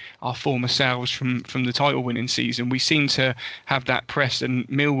like our former selves from the title winning season. We seem to have that press, and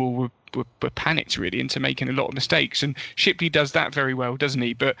Millwall were panicked really into making a lot of mistakes, and Shipley does that very well, doesn't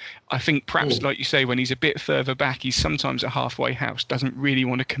he? But I think perhaps like you say, when he's a bit further back, he's sometimes a halfway house, doesn't really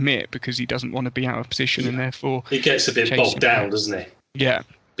want to commit because he doesn't want to be out of position, and therefore he gets a bit bogged down, doesn't he? Yeah, a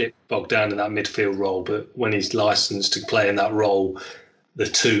bit bogged down in that midfield role. But when he's licensed to play in that role, the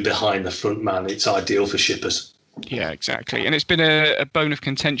two behind the front man, it's ideal for Shippers. Yeah, exactly. And it's been a bone of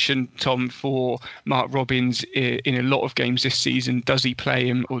contention, Tom, for Mark Robins in a lot of games this season. Does he play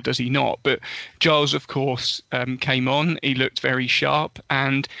him or does he not? But Giles, of course, came on. He looked very sharp,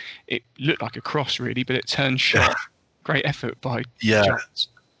 and it looked like a cross, really, but it turned sharp. Great effort by Giles.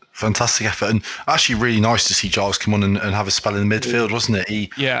 Fantastic effort, and actually really nice to see Giles come on and have a spell in the midfield, wasn't it? He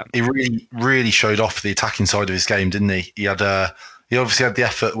really showed off the attacking side of his game, didn't he? He obviously had the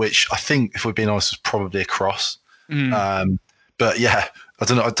effort, which I think, if we're being honest, was probably a cross. But I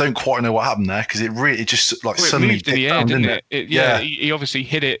don't know. I don't quite know what happened there, because it just suddenly moved in the air, didn't it? He obviously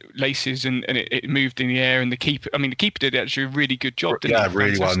hit it laces, and it moved in the air. And the keeper did actually a really good job. Didn't he?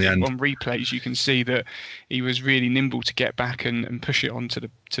 Really well in the end. On replays, you can see that he was really nimble to get back and push it onto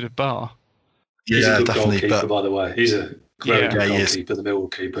the bar. He's a good goalkeeper, by the way. He's a great goalkeeper, the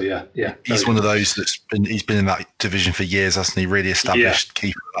Millwall keeper. Yeah. He's one of those he's been in that division for years, hasn't he? Really established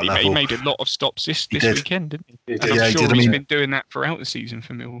keeper at that level. He made a lot of stops this weekend, didn't he? I'm sure he's been doing that throughout the season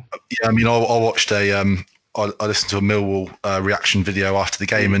for Millwall. Yeah, I mean, I watched I listened to a Millwall reaction video after the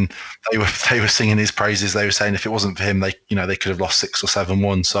game, and they were singing his praises. They were saying if it wasn't for him, they could have lost 6 or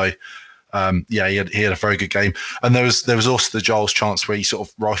 7-1. So. He had a very good game, and there was also the Giles chance where he sort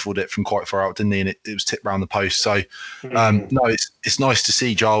of rifled it from quite far out, didn't he? And it was tipped round the post. So it's nice to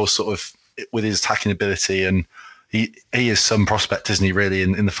see Giles sort of with his attacking ability, and he is some prospect, isn't he? Really,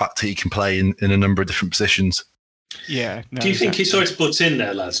 in the fact that he can play in a number of different positions. Yeah. No, do you think he's sorry to put in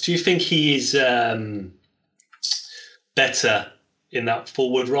there, lads? Do you think he is better in that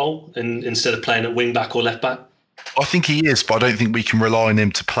forward role instead of playing at wing back or left back? I think he is, but I don't think we can rely on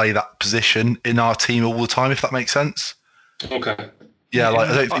him to play that position in our team all the time, if that makes sense. Okay. Yeah, like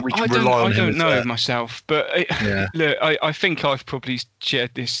I don't think we can rely on him. I don't know myself, but look, I think I've probably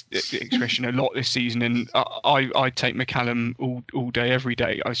shared this expression a lot this season, and I take McCallum all day, every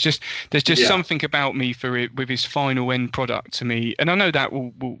day. There's just something about me with his final end product to me, and I know that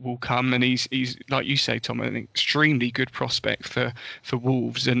will come. And he's like you say, Tom, an extremely good prospect for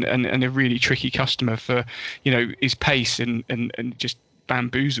Wolves, and a really tricky customer for his pace and just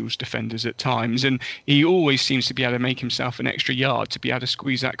bamboozles defenders at times, and he always seems to be able to make himself an extra yard to be able to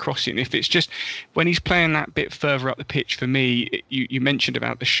squeeze that cross in. If it's just when he's playing that bit further up the pitch, for me, you mentioned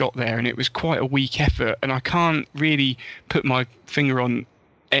about the shot there, and it was quite a weak effort, and I can't really put my finger on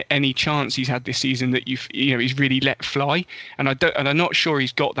any chance he's had this season that he's really let fly, and I'm not sure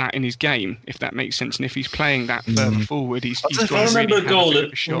he's got that in his game, if that makes sense. And if he's playing that further forward, he's got to really have a bit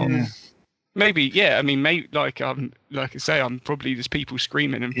of a shot. Maybe, yeah. I mean, like I say, I'm probably there's people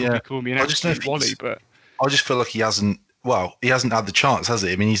screaming and probably call me an absolute wally, but I just feel like he hasn't had the chance, has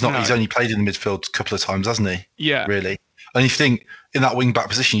he? I mean, he's only played in the midfield a couple of times, hasn't he? Yeah. Really. And you think in that wing back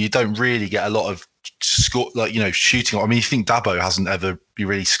position, you don't really get a lot of score, shooting. I mean, you think Dabo hasn't ever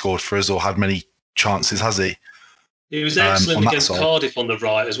really scored for us or had many chances, has he? He was excellent against Cardiff on the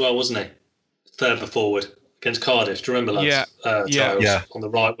right as well, wasn't he? Further forward. Against Cardiff, do you remember, lads? Yeah. On the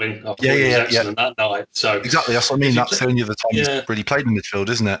right wing. I thought he was excellent that night. So exactly, that's what I mean. That's the only other time he's really played in midfield,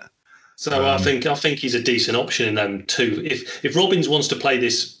 isn't it? So I think he's a decent option in them too. If Robbins wants to play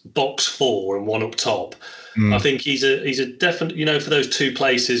this box four and one up top, I think he's a definite. For those two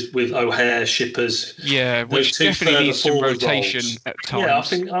places with O'Hare, Shippers. Yeah, which definitely needs some rotation at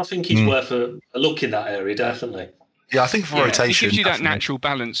times. Yeah, I think he's worth a look in that area, definitely. Yeah, I think for rotation, he gives you that natural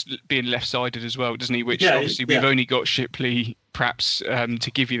balance being left-sided as well, doesn't he? Which obviously we've only got Shipley, perhaps,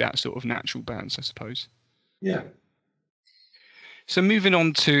 to give you that sort of natural balance, I suppose. Yeah. So moving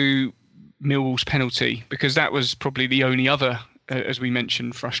on to Millwall's penalty, because that was probably the only other, as we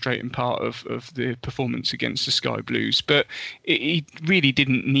mentioned, frustrating part of the performance against the Sky Blues. But he really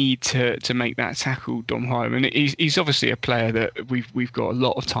didn't need to make that tackle, Dom Hyam. And he's obviously a player that we've got a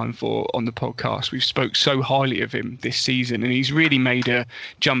lot of time for on the podcast. We've spoke so highly of him this season, and he's really made a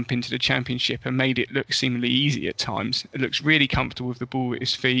jump into the Championship and made it look seemingly easy at times. It looks really comfortable with the ball at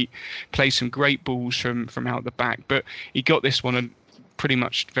his feet, plays some great balls from out the back. But he got this one pretty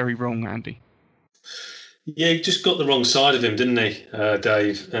much very wrong, Andy. Yeah, he just got the wrong side of him, didn't he,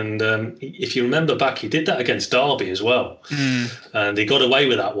 Dave? And if you remember back, he did that against Derby as well. And he got away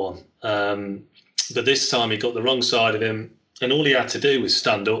with that one. But this time he got the wrong side of him, and all he had to do was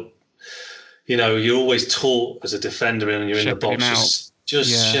stand up. You're always taught as a defender and you're in the box,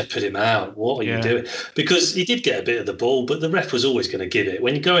 just shepherd him out. What are you doing? Because he did get a bit of the ball, but the ref was always going to give it.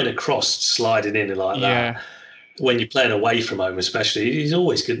 When you're going across, sliding in like that, when you're playing away from home especially, he's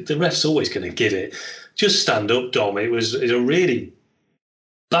always good. The ref's always going to give it. Just stand up, Dom. It was a really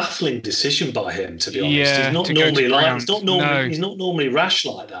baffling decision by him, to be honest. He's not normally he's not normally rash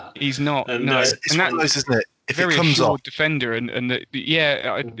like that. He's not. And it's one of those, isn't it? If very it comes off, defender,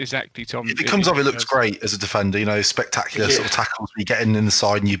 exactly, Tom. If it comes off, it looks great as a defender. Spectacular sort of tackles. You get in the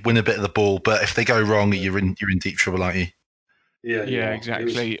side and you win a bit of the ball. But if they go wrong, you're in deep trouble, aren't you? Yeah,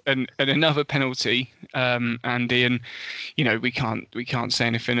 exactly. And another penalty, Andy, and we can't say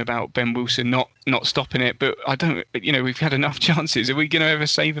anything about Ben Wilson not stopping it, but I don't, we've had enough chances. Are we going to ever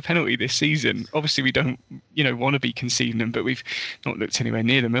save a penalty this season? Obviously we don't want to be conceding them, but we've not looked anywhere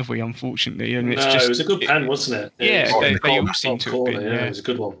near them, have we, unfortunately? And it's it was a good pen, wasn't it? They all seem to have been. It was a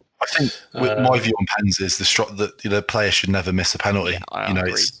good one. I think my view on pens is that the player should never miss a penalty. I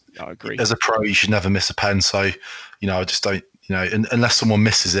agree. As a pro, you should never miss a pen. So, I just don't. Unless someone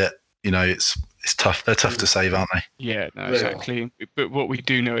misses it, it's tough. They're tough to save, aren't they? Yeah, no, exactly. But what we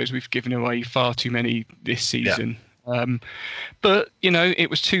do know is we've given away far too many this season. Yeah. But it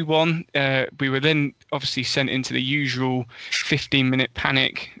was 2-1. We were then obviously sent into the usual 15-minute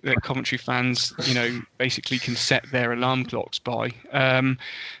panic that Coventry fans, basically can set their alarm clocks by.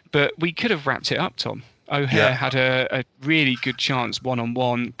 But we could have wrapped it up, Tom. O'Hare had a really good chance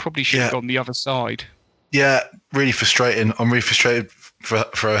one-on-one. Probably should have gone the other side. Yeah, really frustrating. I'm really frustrated for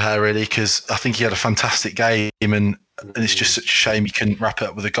O'Hare, really, because I think he had a fantastic game, and it's just such a shame he couldn't wrap it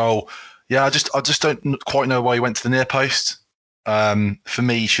up with a goal. Yeah, I just don't quite know why he went to the near post. For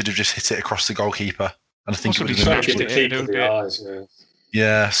me, he should have just hit it across the goalkeeper, and I think it would have been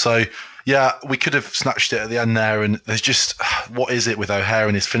Yeah, so yeah, we could have snatched it at the end there, and there's just what is it with O'Hare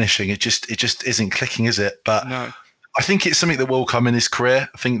and his finishing? It just isn't clicking, is it? But No. I think it's something that will come in his career.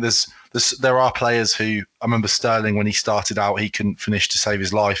 I think there are players who, I remember Sterling when he started out, he couldn't finish to save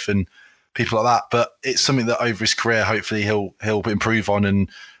his life, and people like that. But it's something that over his career, hopefully he'll improve on, and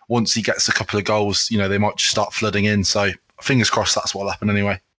once he gets a couple of goals, they might just start flooding in. So fingers crossed that's what'll happen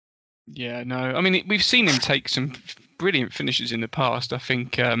anyway. Yeah, no. I mean, we've seen him take some brilliant finishes in the past. I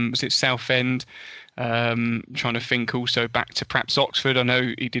think, was it Southend? Trying to think also back to perhaps Oxford. I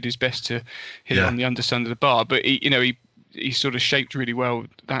know he did his best to hit it on the underside of the bar, but he sort of shaped really well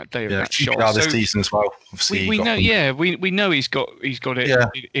that day of that shot. Yeah, this season as well. Obviously, we know. Yeah, we know he's got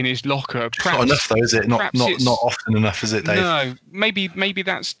it in his locker. Perhaps, not enough though, is it? Not often enough, is it, Dave? No, maybe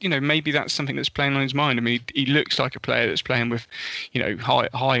that's maybe that's something that's playing on his mind. I mean, he looks like a player that's playing with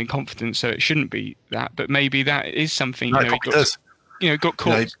high in confidence, so it shouldn't be that. But maybe that is something. Got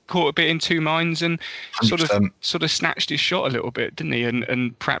caught a bit in two minds and 100%. sort of snatched his shot a little bit, didn't he?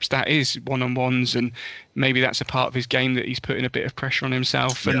 And perhaps that is one-on-ones, and maybe that's a part of his game that he's putting a bit of pressure on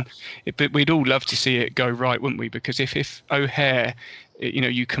himself. And but we'd all love to see it go right, wouldn't we? Because if O'Hare,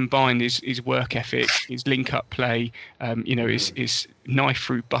 you combine his work ethic, his link-up play, his knife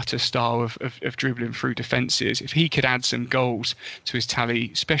through butter style of dribbling through defences. If he could add some goals to his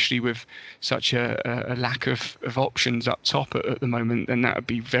tally, especially with such a lack of options up top at the moment, then that would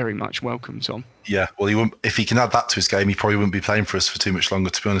be very much welcome, Tom. Yeah, well, if he can add that to his game, he probably wouldn't be playing for us for too much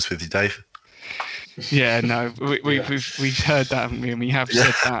longer, to be honest with you, Dave. Yeah, no, we've heard that, haven't we? And we have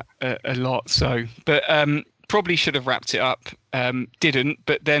said that a lot. So, but probably should have wrapped it up. Didn't,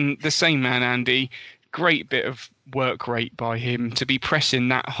 but then the same man, Andy, great bit of work rate by him to be pressing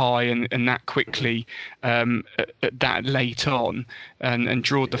that high and that quickly at that late on and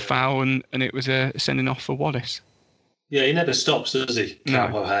drawed the foul, and it was a sending off for Wallace. Yeah, he never stops, does he? No.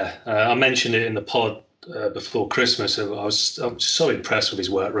 O'Hare. I mentioned it in the pod before Christmas. I'm just so impressed with his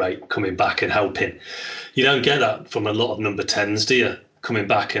work rate coming back and helping. You don't get that from a lot of number 10s, do you? Coming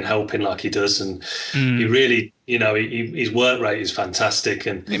back and helping like he does, and he really, his work rate is fantastic,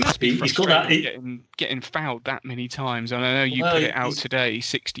 and he's got that getting fouled that many times. And I know you put it out today,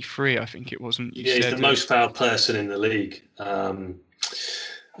 63, I think it wasn't. He's the most fouled person in the league, and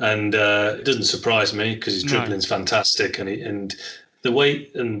it doesn't surprise me because his dribbling's fantastic, and the way,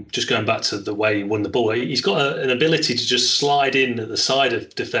 and just going back to the way he won the ball, he's got an ability to just slide in at the side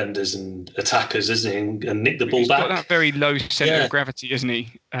of defenders and attackers, isn't he, and nick the ball back. He's got that very low centre of gravity, isn't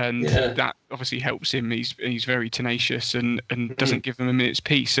he? And that obviously helps him. He's very tenacious and doesn't give them a minute's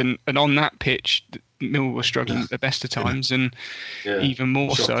peace. And on that pitch, Millwall were struggling at the best of times, and even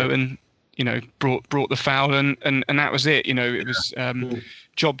more so. And brought the foul, and that was it. It was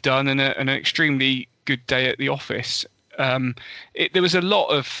job done, and an extremely good day at the office. There was a lot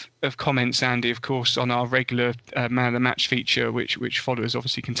of comments, Andy, of course, on our regular Man of the Match feature, which followers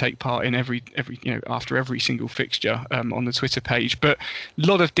obviously can take part in every after every single fixture on the Twitter page. But a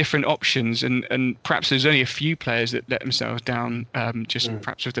lot of different options, and perhaps there's only a few players that let themselves down,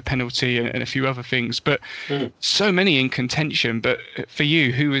 perhaps with the penalty and a few other things. But so many in contention. But for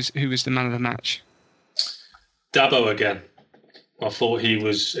you, who was the Man of the Match? Dabo again. I thought he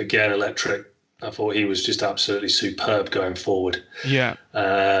was again electric. I thought he was just absolutely superb going forward. Yeah.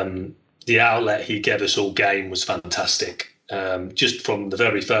 The outlet he gave us all game was fantastic. Just from the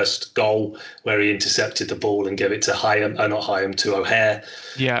very first goal where he intercepted the ball and gave it to to O'Hare,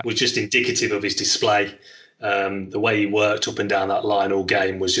 was just indicative of his display. The way he worked up and down that line all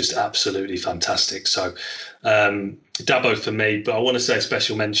game was just absolutely fantastic. So Dabo for me, but I want to say a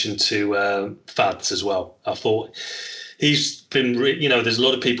special mention to Fads as well. I thought he's been, there's a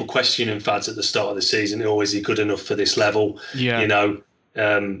lot of people questioning Fads at the start of the season. Oh, is he good enough for this level? Yeah.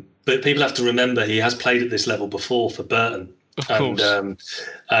 But people have to remember he has played at this level before for Burton. Of course.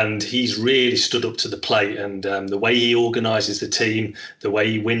 And he's really stood up to the plate. And the way he organises the team, the way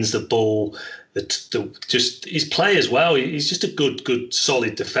he wins the ball, just his play as well. He's just a good,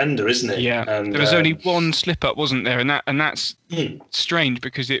 solid defender, isn't he? Yeah. And there was only one slip up, wasn't there? And that's strange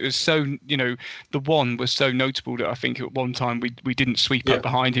because it was so, the one was so notable that I think at one time we didn't sweep up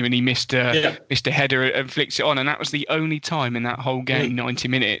behind him and he missed a header and flicks it on. And that was the only time in that whole game, 90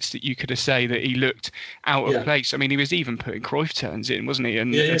 minutes, that you could say that he looked out of place. I mean, he was even putting Cruyff turns in, wasn't he?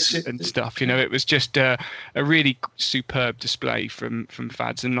 And stuff. It was just a really superb display from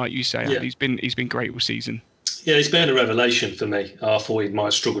Fads. And like you say, he's been great all season. Yeah, he's been a revelation for me. I thought he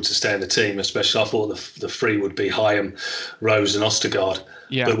might struggle to stay in the team, especially I thought the three would be Hyam, Rose and Ostergaard.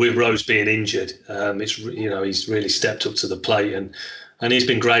 Yeah. But with Rose being injured, he's really stepped up to the plate and he's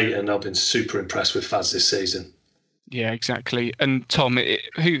been great, and I've been super impressed with Fads this season. Yeah, exactly. And Tom,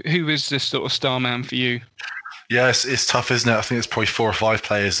 who was the sort of star man for you? Yeah, it's tough, isn't it? I think there's probably 4 or 5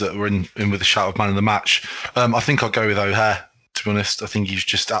 players that were in with a shout of man of the match. I think I'll go with O'Hare, to be honest. I think he's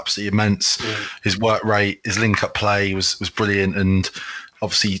just absolutely immense. Yeah. His work rate, his link-up play was brilliant, and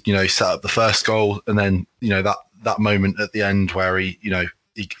obviously, set up the first goal, and then, that moment at the end where he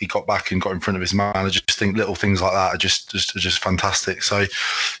got back and got in front of his man. I just think little things like that are just fantastic. So,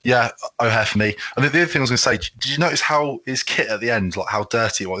 yeah, O'Hare for me. And the other thing I was going to say, did you notice how his kit at the end, like how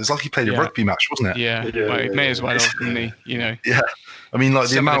dirty it was? It's like he played a rugby match, wasn't it? Yeah, well, it may as well have, didn't he? Yeah, I mean, like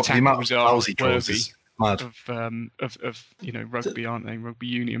the amount of fouls he draws is mad. Of rugby, aren't they? Rugby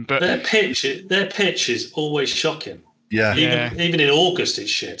union, but their pitch is always shocking. Yeah, even in August, it's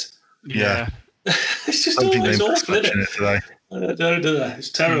shit. Yeah. It's just always awful, isn't it? Today. I don't do that. It's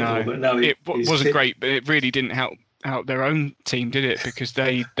terrible. But no, it wasn't great, but it really didn't help their own team, did it? Because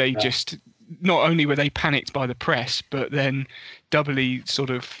they just, not only were they panicked by the press, but then doubly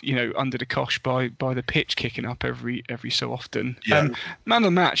sort of under the cosh by the pitch kicking up every so often. Yeah. Man of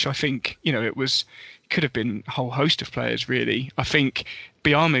the match, I think it could have been a whole host of players really. I think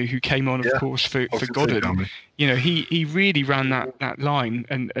Biamou, who came on, of course, for Godden, he really ran that line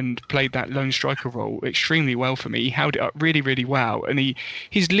and played that lone striker role extremely well for me. He held it up really, really well, and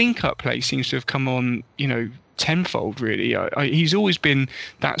his link-up play seems to have come on, tenfold really. He's always been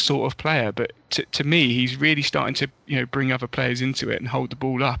that sort of player, but to me, he's really starting to bring other players into it and hold the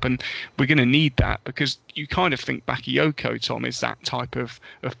ball up, and we're going to need that because you kind of think Bakayoko, Tom, is that type of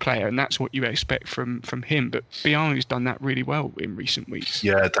player, and that's what you expect from him. But Biamou's done that really well in recent weeks.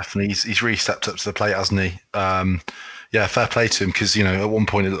 Yeah, definitely. He's really stepped up to the plate, hasn't he? Yeah, fair play to him because at one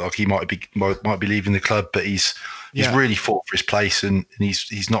point it looked like he might be leaving the club, but he's really fought for his place, and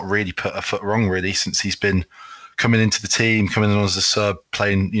he's not really put a foot wrong really since he's been coming into the team, coming in as a sub,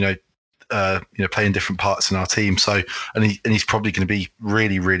 playing playing different parts in our team. So and he's probably going to be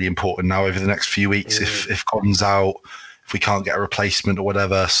really, really important now over the next few weeks if Godden's out, if we can't get a replacement or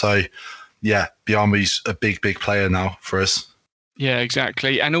whatever. So yeah, Biamou's a big player now for us. Yeah,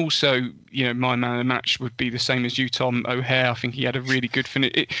 exactly. And also, my man of the match would be the same as you, Tom. O'Hare, I think he had a really good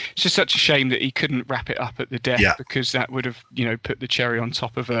finish. It's just such a shame that he couldn't wrap it up at the death because that would have, put the cherry on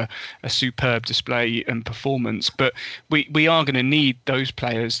top of a superb display and performance. But we are going to need those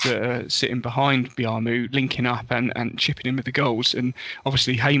players that are sitting behind Biamou, linking up and chipping in with the goals. And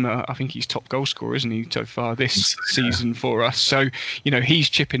obviously, Hamer, I think he's top goal scorer, isn't he, so far this season for us? So, he's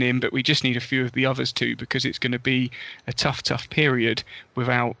chipping in, but we just need a few of the others too because it's going to be a tough period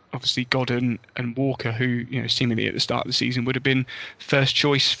without obviously Godden and Walker, who seemingly at the start of the season would have been first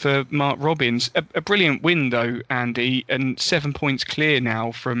choice for Mark Robins. A brilliant win though, Andy, and 7 points clear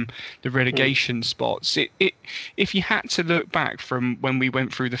now from the relegation spots. If you had to look back from when we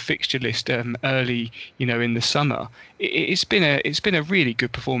went through the fixture list early, in the summer, it's been a really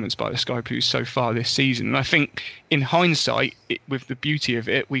good performance by the Sky Blues so far this season. And I think in hindsight, with the beauty of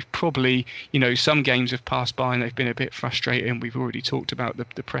it, we've probably some games have passed by and they've been a bit frustrating. We've already talked about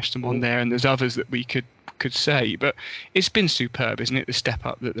the Preston one there, and there's others that we could say, but it's been superb, isn't it, the step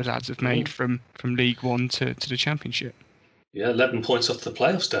up that the lads have made from League One to the Championship. Yeah, 11 points off the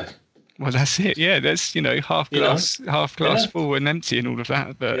playoffs, Dave. Well, that's it. Yeah, that's half glass full and empty and all of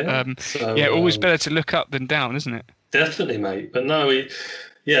that. But always better to look up than down, isn't it? Definitely, mate. But no,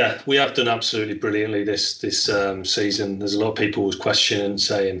 we have done absolutely brilliantly this season. There's a lot of people who questioning,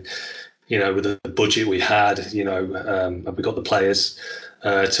 saying, with the budget we had, have we got the players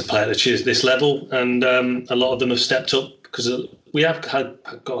to play at this level? And a lot of them have stepped up because we have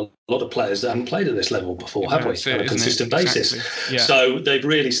got a lot of players that haven't played at this level before, have we? On a consistent basis. Exactly. Yeah. So they've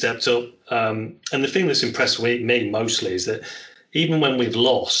really stepped up. And the thing that's impressed me mostly is that even when we've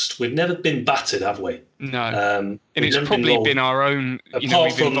lost, we've never been battered, have we? No. And it's probably been our own,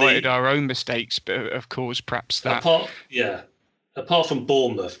 we've invited our own mistakes, but of course, perhaps that. Apart from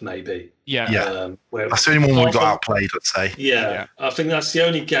Bournemouth, maybe. Yeah. That's the only one we got outplayed, I'd say. Yeah. I think that's the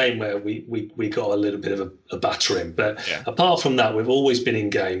only game where we got a little bit of a battering. But apart from that, we've always been in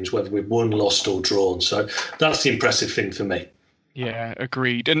games, whether we've won, lost or drawn. So that's the impressive thing for me. Yeah,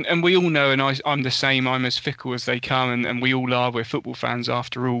 agreed. And we all know, and I'm the same, I'm as fickle as they come, and we all are, we're football fans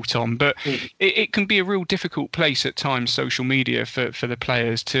after all, Tom. But it can be a real difficult place at times, social media, for the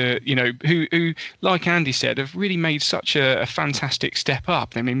players to, who, like Andy said, have really made such a fantastic step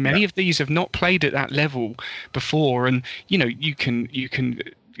up. I mean, many of these have not played at that level before, and, you can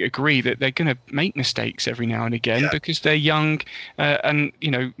agree that they're going to make mistakes every now and again because they're young and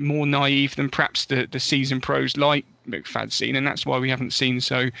more naive than perhaps the seasoned pros like McFadzean, and that's why we haven't seen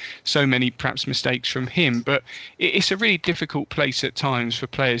so many perhaps mistakes from him. But it's a really difficult place at times for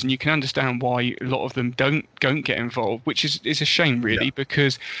players, and you can understand why a lot of them don't get involved, which is a shame really,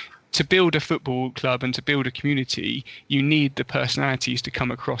 because to build a football club and to build a community, you need the personalities to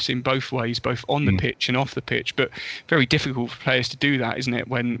come across in both ways, both on the pitch and off the pitch. But very difficult for players to do that, isn't it?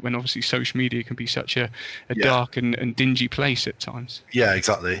 When obviously social media can be such a dark and dingy place at times. Yeah,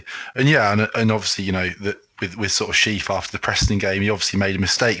 exactly. And obviously, that with sort of Sheaf after the Preston game, he obviously made a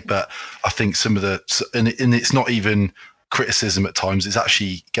mistake. But I think some of and it's not even criticism at times, it's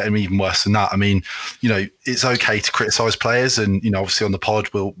actually getting even worse than that. I mean, it's okay to criticise players, and obviously on the pod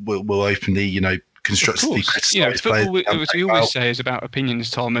we'll openly constructively criticise players. Football, as we always say, is about opinions,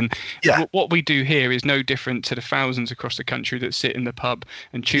 Tom, and what we do here is no different to the thousands across the country that sit in the pub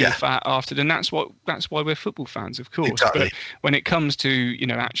and chew the fat after. And that's why we're football fans, of course. Exactly. But when it comes to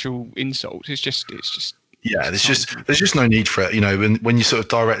actual insults, it's just there's just no need for it. When you're sort of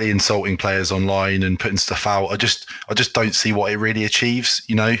directly insulting players online and putting stuff out, I just don't see what it really achieves.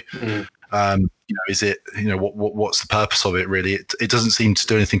 Is it what's the purpose of it really? It doesn't seem to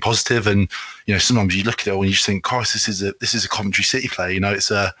do anything positive. And sometimes you look at it all and you just think, Christ, this is a Coventry City player. It's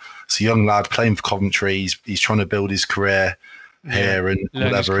a young lad playing for Coventry. He's trying to build his career here and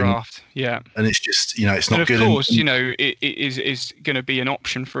whatever, and it's just it's not good. Of course, it is going to be an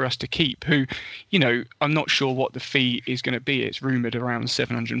option for us to keep. Who, I'm not sure what the fee is going to be. It's rumoured around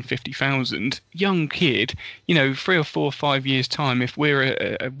 750,000. Young kid, 3 or 4 or 5 years time, if we're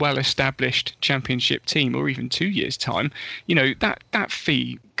a well-established Championship team, or even 2 years time, that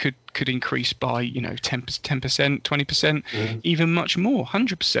fee could increase by 10%, 20%, even much more,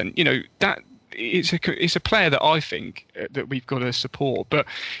 100%. That. It's a player that I think that we've got to support, but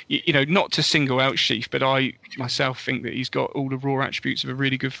not to single out Sheaf, but I myself think that he's got all the raw attributes of a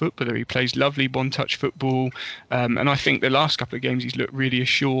really good footballer. He plays lovely one-touch football, and I think the last couple of games he's looked really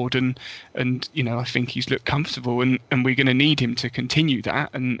assured, and I think he's looked comfortable, and we're going to need him to continue that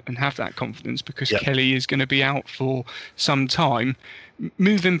and have that confidence, because Kelly is going to be out for some time.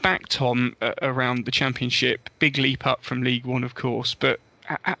 Moving back, Tom, around the Championship, big leap up from League One, of course, but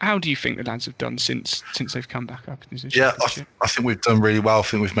how do you think the lads have done since they've come back up? I think we've done really well. I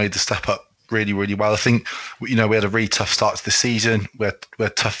think we've made the step up really, really well. I think we had a really tough start to the season. We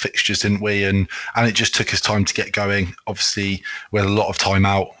had tough fixtures, didn't we? And it just took us time to get going. Obviously, we had a lot of time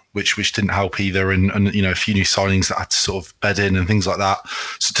out, which didn't help either, and a few new signings that had to sort of bed in and things like that.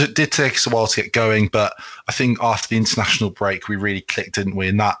 So it did take us a while to get going, but I think after the international break we really clicked, didn't we?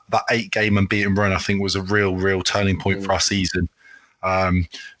 And that 8-game unbeaten run, I think, was a real turning point for our season.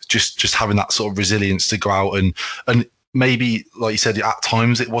 Just having that sort of resilience to go out and maybe, like you said, at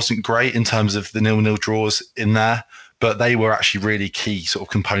times it wasn't great in terms of the 0-0 draws in there, but they were actually really key sort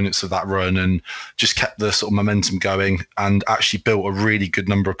of components of that run, and just kept the sort of momentum going, and actually built a really good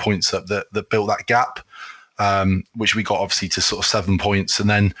number of points up that built that gap, which we got obviously to sort of 7 points. And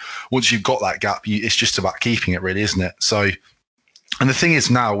then once you've got that gap, it's just about keeping it, really, isn't it? So, and the thing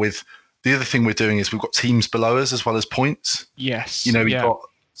is now with the other thing we're doing is we've got teams below us as well as points. Yes. We've got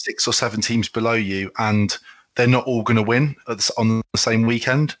 6 or 7 teams below you, and they're not all going to win on the same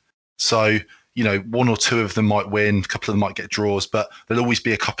weekend. So, 1 or 2 of them might win, a couple of them might get draws, but there'll always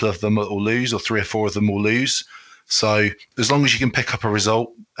be a couple of them that will lose, or 3 or 4 of them will lose. So as long as you can pick up a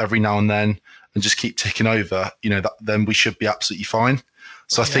result every now and then and just keep ticking over, then we should be absolutely fine.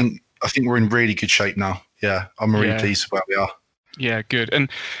 So I think we're in really good shape now. Yeah, I'm really pleased with where we are. Yeah, good. And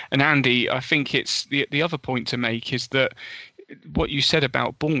Andy, I think it's the other point to make is that what you said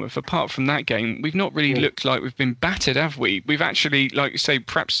about Bournemouth, apart from that game, we've not really looked like we've been battered, have we? We've actually, like you say,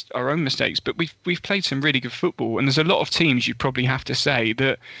 perhaps our own mistakes, but we've played some really good football. And there's a lot of teams you'd probably have to say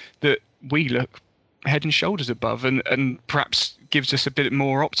that we look head and shoulders above, and perhaps gives us a bit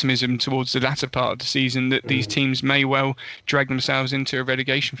more optimism towards the latter part of the season that these teams may well drag themselves into a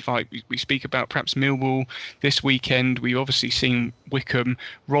relegation fight. We speak about perhaps Millwall this weekend. We've obviously seen Wycombe.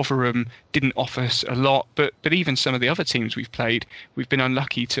 Rotherham didn't offer us a lot, but even some of the other teams we've played, we've been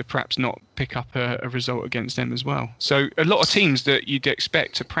unlucky to perhaps not pick up a result against them as well. So a lot of teams that you'd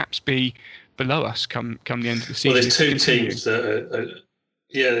expect to perhaps be below us come the end of the season. Well, there's two teams that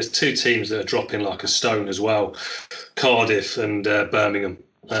there's 2 teams that are dropping like a stone as well. Cardiff and Birmingham.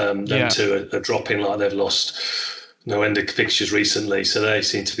 Them 2 are dropping like they've lost no end of fixtures recently. So they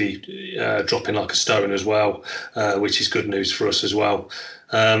seem to be dropping like a stone as well, which is good news for us as well.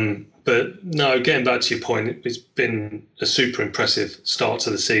 But no, getting back to your point, it's been a super impressive start to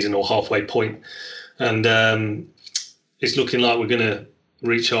the season, or halfway point. And it's looking like we're going to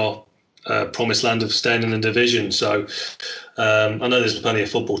reach our promised land of staying in the division. So I know there's plenty of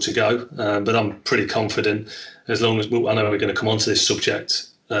football to go, but I'm pretty confident as long as I know we're going to come on to this subject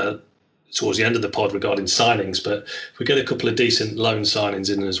towards the end of the pod regarding signings, but if we get a couple of decent loan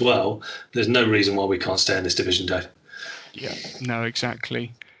signings in as well, there's no reason why we can't stay in this division, Dave. Yeah, no,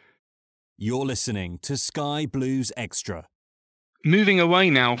 exactly. You're listening to Sky Blues Extra. Moving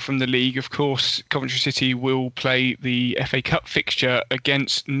away now from the league, of course, Coventry City will play the FA Cup fixture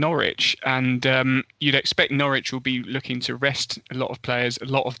against Norwich, and you'd expect Norwich will be looking to rest a lot of players. A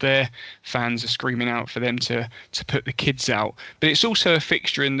lot of their fans are screaming out for them to put the kids out. But it's also a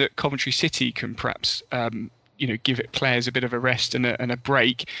fixture in that Coventry City can perhaps give it players a bit of a rest and a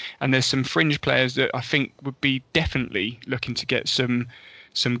break. And there's some fringe players that I think would be definitely looking to get some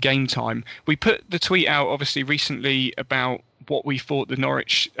game time. We put the tweet out obviously recently about what we thought the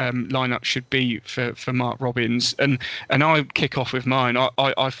Norwich lineup should be for Mark Robins, and I'll kick off with mine.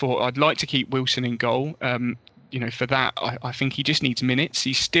 I thought I'd like to keep Wilson in goal. For that, I think he just needs minutes.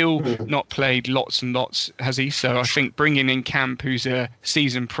 He's still not played lots and lots, has he? So I think bringing in Camp, who's a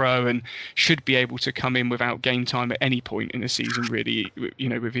seasoned pro and should be able to come in without game time at any point in the season, really,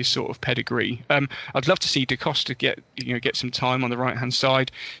 with his sort of pedigree. I'd love to see Da Costa get some time on the right-hand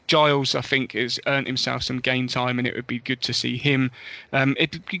side. Giles, I think, has earned himself some game time, and it would be good to see him.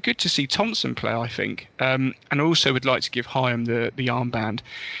 It'd be good to see Thompson play, I think. And I also would like to give Hyam the armband.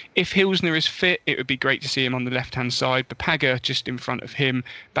 If Hilsner is fit, it would be great to see him on the left-hand side. Papaga just in front of him,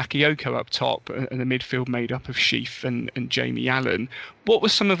 Bakayoko up top, and the midfield made up of Sheaf and Jamie Allen. What were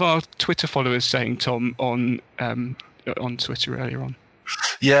some of our Twitter followers saying, Tom, on Twitter earlier on?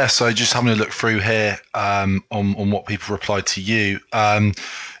 Yeah, so just having a look through here on what people replied to you.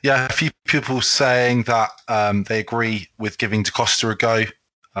 A few people saying that they agree with giving Da Costa a go.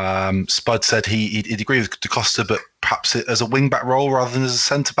 Spud said he'd agree with Da Costa, but perhaps as a wing-back role rather than as a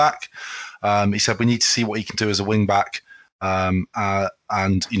centre-back. He said we need to see what he can do as a wing-back. And,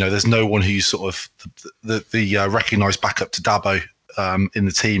 there's no one who's sort of the recognised backup to Dabo in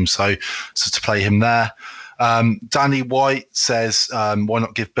the team. So to play him there. Danny White says, why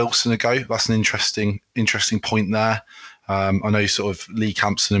not give Bilson a go? That's an interesting point there. I know sort of Lee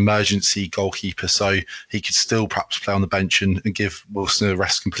Camp's an emergency goalkeeper, so he could still perhaps play on the bench and give Wilson a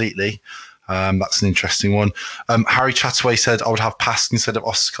rest completely. That's an interesting one. Harry Chataway said, I would have Pask instead of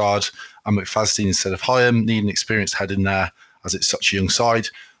Osgaard and McFadzean instead of Hyam. Need an experienced head in there as it's such a young side.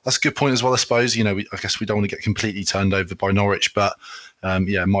 That's a good point as well, I suppose. I guess we don't want to get completely turned over by Norwich, but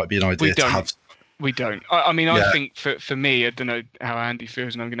it might be an idea to have. We don't. I think for me, I don't know how Andy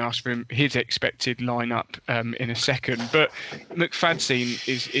feels, and I'm going to ask for him his expected lineup in a second. But McFadzean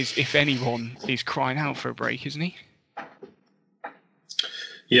is, if anyone, is crying out for a break, isn't he?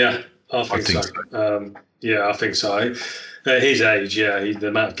 Yeah, I think so. I think so. At his age, the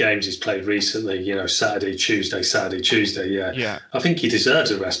amount of games he's played recently, Saturday, Tuesday, yeah. I think he deserves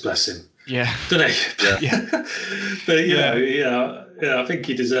a rest, bless him. Yeah. Don't he? Yeah. But I think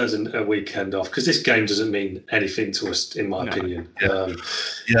he deserves a weekend off, because this game doesn't mean anything to us, in my opinion.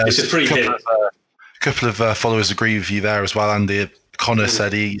 It's a free hit. A couple of followers agree with you there as well, Andy. Connor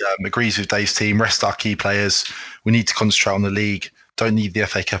said he agrees with Dave's team. Rest our key players. We need to concentrate on the league. Don't need the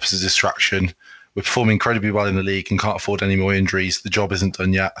FA Cup as a distraction. We're performing incredibly well in the league and can't afford any more injuries. The job isn't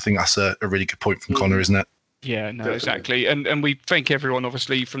done yet. I think that's a really good point from Connor, isn't it? Yeah, no, exactly. And we thank everyone,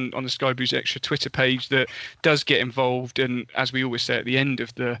 obviously, on the Sky Blues Extra Twitter page that does get involved. And as we always say at the end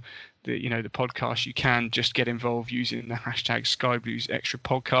of the podcast, you can just get involved using the hashtag Sky Blues Extra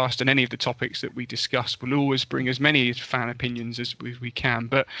Podcast. And any of the topics that we discuss will always bring as many fan opinions as we can.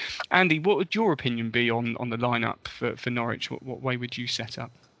 But Andy, what would your opinion be on the lineup for Norwich? What way would you set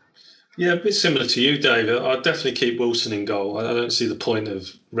up? Yeah, a bit similar to you, Dave. I'd definitely keep Wilson in goal. I don't see the point of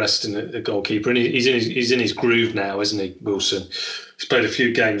resting a goalkeeper. And he's in his groove now, isn't he, Wilson? He's played a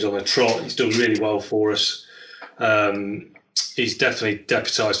few games on a trot. He's done really well for us. He's definitely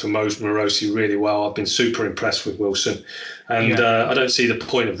deputised for Morosi really well. I've been super impressed with Wilson. And I don't see the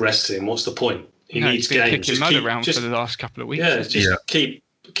point of resting him. What's the point? He needs games. He's been kicking mud around for the last couple of weeks. Yeah,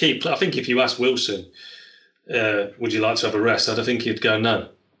 keep. I think if you ask Wilson, would you like to have a rest? I don't think he'd go no.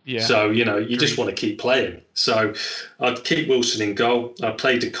 Yeah. So, you just want to keep playing. So I'd keep Wilson in goal. I'd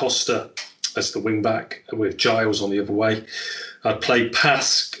play Da Costa as the wing-back with Giles on the other way. I'd play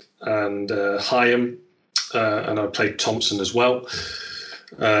Pask and Hyam, and I'd play Thompson as well,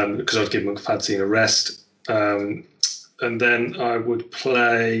 because I'd give McFadzean a rest. And then I would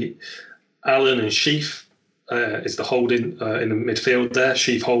play Allen and Sheaf is the holding in the midfield there.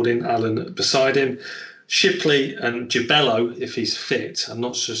 Sheaf holding, Allen beside him. Shipley and Gibello, if he's fit. I'm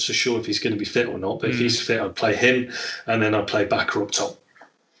not so sure if he's going to be fit or not, but if he's fit, I'd play him, and then I'd play Backer up top.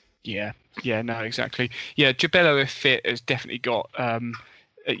 Yeah, no, exactly. Yeah, Jabello, if fit, has definitely got,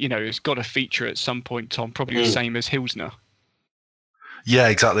 has got a feature at some point, Tom, probably the same as Hilsner. Yeah,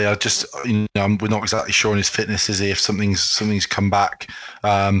 exactly. We're not exactly sure on his fitness, is he? If something's come back,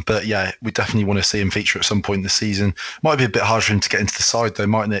 but yeah, we definitely want to see him feature at some point this season. Might be a bit hard for him to get into the side though,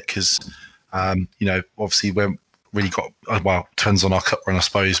 mightn't it? Because obviously we're really got depends on our cup run, I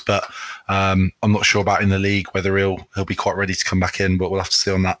suppose. But I'm not sure about in the league whether he'll be quite ready to come back in, but we'll have to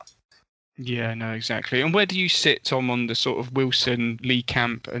see on that. Yeah, no, exactly. And where do you sit, Tom, on the sort of Wilson, Lee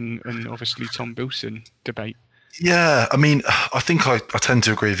Camp, and obviously Tom Bilson debate? Yeah, I mean, I think I tend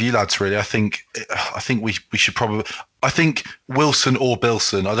to agree with you lads, really. I think we should probably... I think Wilson or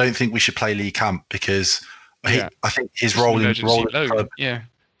Bilson, I don't think we should play Lee Camp because I think his role at the club...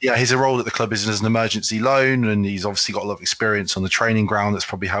 Yeah, his role at the club is as an emergency loan, and he's obviously got a lot of experience on the training ground that's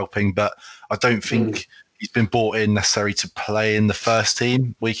probably helping, but I don't think he's been brought in necessarily to play in the first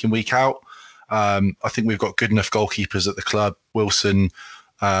team week in, week out. I think we've got good enough goalkeepers at the club. Wilson...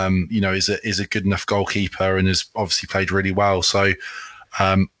 is a good enough goalkeeper and has obviously played really well. So,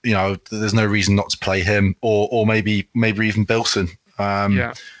 there's no reason not to play him or maybe even Bilson.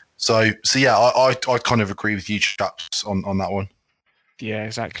 So yeah, I kind of agree with you chaps on that one. Yeah,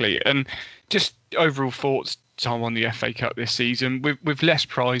 exactly. And just overall thoughts, Tom, on the FA Cup this season with less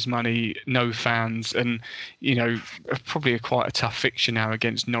prize money, no fans, and probably quite a tough fixture now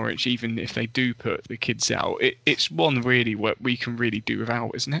against Norwich. Even if they do put the kids out, it's one really what we can really do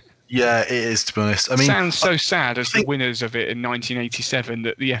without, isn't it? Yeah, it is, to be honest. I mean, sounds so sad as the winners of it in 1987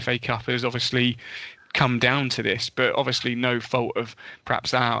 that the FA Cup has obviously come down to this, but obviously no fault of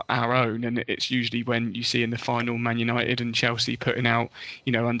perhaps our own, and it's usually when you see in the final Man United and Chelsea putting out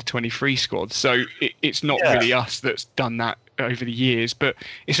under 23 squads, so it's not really us that's done that over the years, but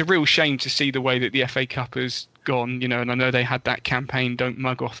it's a real shame to see the way that the FA Cup has gone, and I know they had that campaign "Don't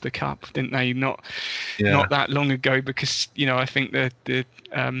Mug Off the Cup," didn't they, not that long ago, because I think the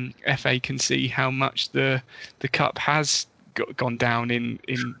FA can see how much the cup has gone down in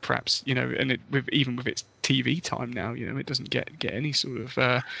perhaps and even with its TV time now, it doesn't get any sort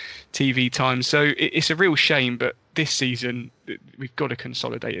of TV time, so it's a real shame. But this season we've got to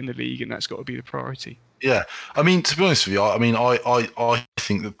consolidate in the league, and that's got to be the priority. Yeah, I mean, to be honest with you, I mean, I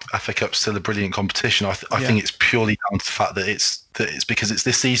think the FA Cup's still a brilliant competition. I think it's purely down to the fact that it's because it's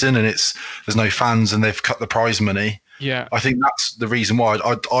this season and there's no fans and they've cut the prize money. Yeah, I think that's the reason why.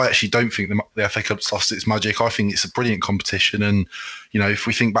 I actually don't think the FA Cup's lost its magic. I think it's a brilliant competition, and if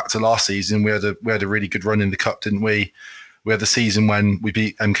we think back to last season, we had a really good run in the cup, didn't we? We had the season when we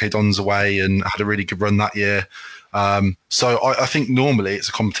beat MK Dons away and had a really good run that year. So I think normally it's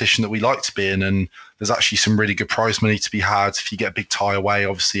a competition that we like to be in, and there's actually some really good prize money to be had. If you get a big tie away,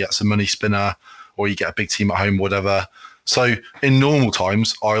 obviously that's a money spinner, or you get a big team at home, whatever. So in normal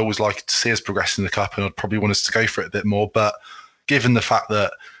times, I always like to see us progress in the cup, and I'd probably want us to go for it a bit more. But given the fact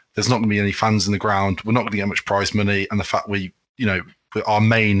that there's not going to be any fans in the ground, we're not going to get much prize money, and the fact our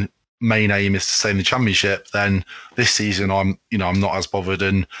main aim is to stay in the Championship, then this season I'm not as bothered,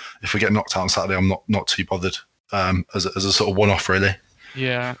 and if we get knocked out on Saturday, I'm not too bothered as a sort of one-off, really.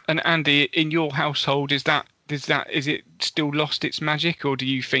 Yeah, and Andy, in your household, is it still lost its magic, or do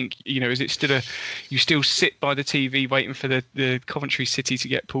you think is it still you still sit by the TV waiting for the Coventry City to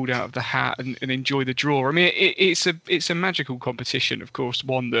get pulled out of the hat and enjoy the draw? I mean, it's a magical competition, of course,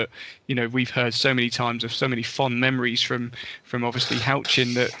 one that we've heard so many times, of so many fond memories from obviously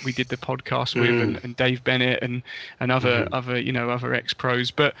Houchin that we did the podcast with, and Dave Bennett and other other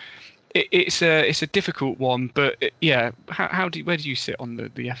ex-pros, but. It's a difficult one, but where do you sit on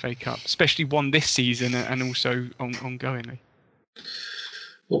the FA Cup, especially one this season and also ongoingly?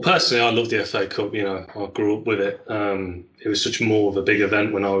 Well, personally, I love the FA Cup. I grew up with it. It was such more of a big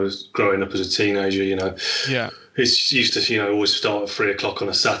event when I was growing up as a teenager. It used to always start at 3:00 on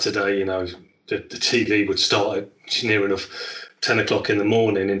a Saturday. The TV would start at near enough 10:00 in the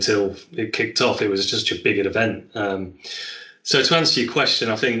morning until it kicked off. It was just a big event. So to answer your question,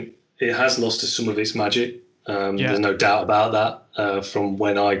 I think it has lost some of its magic. There's no doubt about that from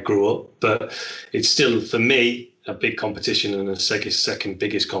when I grew up. But it's still, for me, a big competition and the second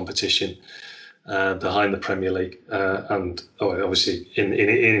biggest competition behind the Premier League. And obviously in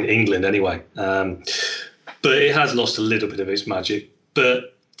England anyway. But it has lost a little bit of its magic.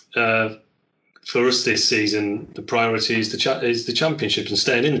 But for us this season, the priority is the Championship and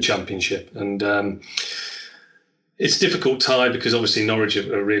staying in the Championship. And it's a difficult tie because obviously Norwich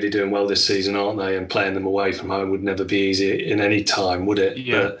are really doing well this season, aren't they? And playing them away from home would never be easy in any time, would it?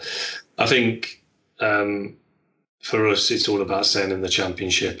 Yeah. But I think for us, it's all about staying in the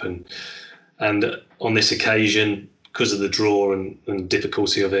Championship. And on this occasion, because of the draw and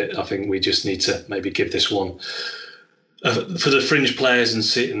difficulty of it, I think we just need to maybe give this one for the fringe players and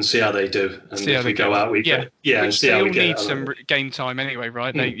see how they do. And see if we go out, we and see they how we all get need some game time anyway,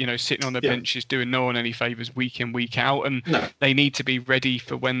 right? They, sitting on the bench is doing no one any favours week in, week out, and they need to be ready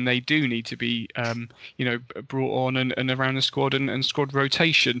for when they do need to be, brought on and around the squad and squad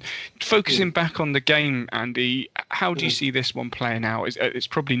rotation. Focusing back on the game, Andy, how do you see this one playing out? It's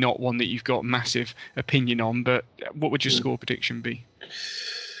probably not one that you've got massive opinion on, but what would your score prediction be?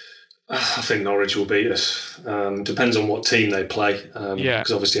 I think Norwich will beat us. Depends on what team they play.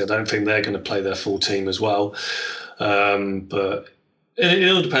 Because obviously I don't think they're going to play their full team as well. But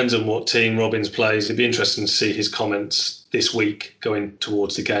it all depends on what team Robins plays. It'd be interesting to see his comments this week going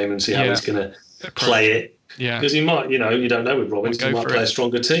towards the game and see how he's going to play it. Yeah. Because he might, you don't know with Robins, he might play a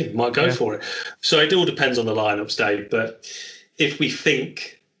stronger team, might go for it. So it all depends on the lineups, Dave. But if we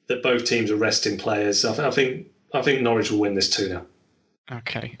think that both teams are resting players, I think Norwich will win this 2-0.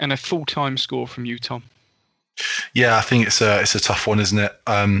 Okay, and a full-time score from you, Tom? Yeah, I think it's a tough one, isn't it?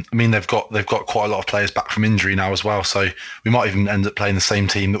 They've got quite a lot of players back from injury now as well, so we might even end up playing the same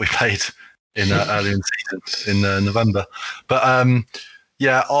team that we played in earlier in the season in November. But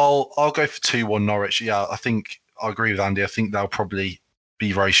I'll go for 2-1 Norwich. Yeah, I think I agree with Andy. I think they'll probably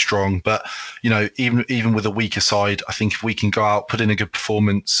be very strong, but even with a weaker side, I think if we can go out, put in a good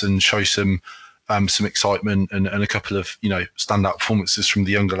performance, and show some excitement and a couple of standout performances from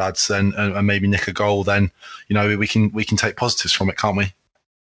the younger lads, then and maybe nick a goal, then we can take positives from it, can't we?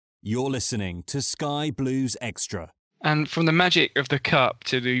 You're listening to Sky Blues Extra. And from the magic of the cup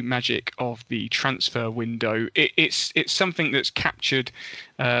to the magic of the transfer window, it's something that's captured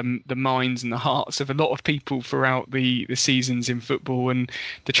the minds and the hearts of a lot of people throughout the seasons in football. And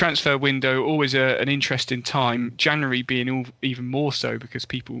the transfer window, always an interesting time. January being even more so, because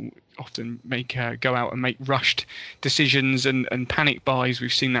people often go out and make rushed decisions and panic buys.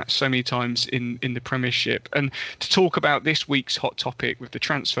 We've seen that so many times in the Premiership. And to talk about this week's hot topic with the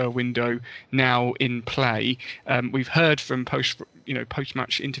transfer window now in play, we've heard from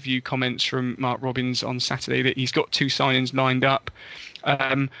post-match interview comments from Mark Robins on Saturday that he's got 2 signings lined up.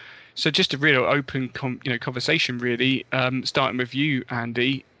 So just a real open conversation, really, starting with you,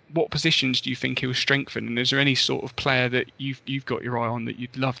 Andy. What positions do you think he'll strengthen? And is there any sort of player that you've got your eye on that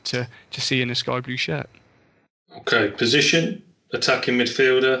you'd love to see in a sky blue shirt? Okay, position, attacking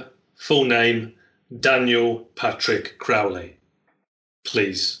midfielder, full name, Daniel Patrick Crowley.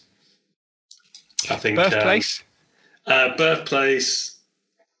 Please. I think birthplace? Birthplace,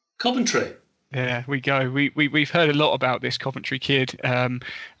 Coventry. Yeah, we go. We've heard a lot about this Coventry kid, and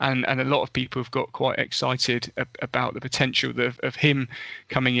a lot of people have got quite excited about the potential of him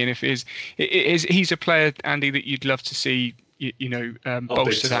coming in. If he's a player, Andy, that you'd love to see,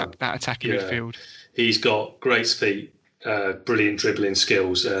 bolster that attacking midfield. He's got great feet, brilliant dribbling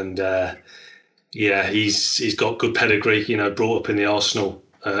skills, and he's got good pedigree. Brought up in the Arsenal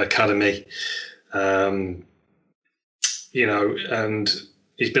academy, and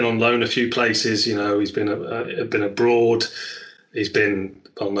he's been on loan a few places. He's been abroad. He's been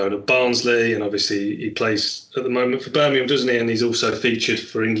on loan at Barnsley, and obviously he plays at the moment for Birmingham, doesn't he? And he's also featured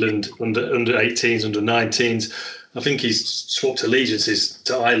for England under 18s, under 19s. I think he's swapped allegiances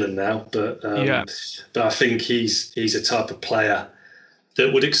to Ireland now, but I think he's a type of player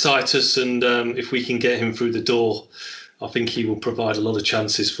that would excite us, and if we can get him through the door, I think he will provide a lot of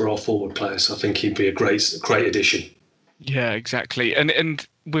chances for our forward players. I think he'd be a great addition. Yeah, exactly. And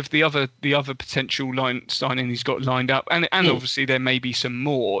with the other potential signing he's got lined up, and obviously there may be some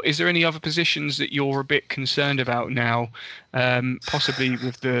more. Is there any other positions that you're a bit concerned about now, possibly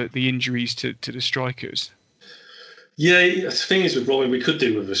with the injuries to the strikers? Yeah, the thing is with Robin, we could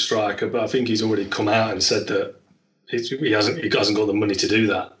do with a striker, but I think he's already come out and said that he hasn't got the money to do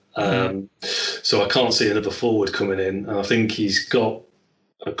that. So I can't see another forward coming in, and I think he's got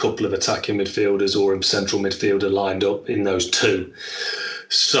a couple of attacking midfielders or a central midfielder lined up in those two.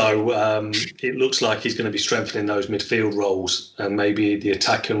 So it looks like he's going to be strengthening those midfield roles and maybe the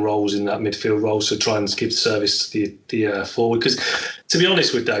attacking roles in that midfield role. So try and give service to the forward. Because to be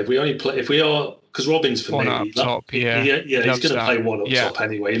honest with Dave, we only play if we are, because Robin's for one me. Up top, he's going to play one up top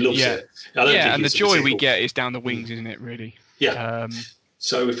anyway. He loves it. And the joy we get is down the wings, isn't it? Really. Yeah.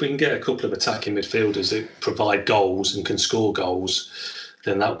 So if we can get a couple of attacking midfielders that provide goals and can score goals,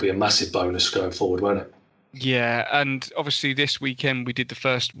 then that would be a massive bonus going forward, won't it? Yeah, and obviously this weekend we did the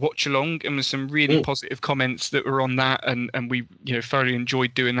first watch along, and there's some really positive comments that were on that, and we thoroughly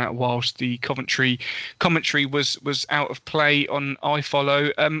enjoyed doing that whilst the Coventry commentary was out of play on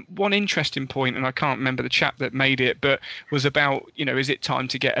iFollow. One interesting point, and I can't remember the chap that made it, but was about is it time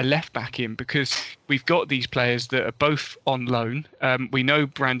to get a left back in, because we've got these players that are both on loan. We know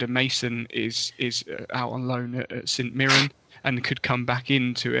Brandon Mason is out on loan at St Mirren and could come back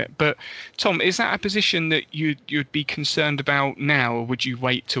into it. But Tom, is that a position that you'd be concerned about now, or would you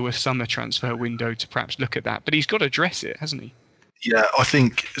wait till a summer transfer window to perhaps look at that? But he's got to address it, hasn't he? Yeah, I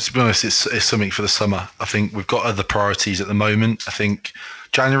think, to be honest, it's something for the summer. I think we've got other priorities at the moment. I think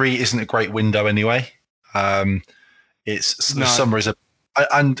January isn't a great window anyway. The summer is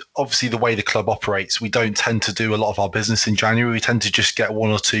and obviously the way the club operates, we don't tend to do a lot of our business in January. We tend to just get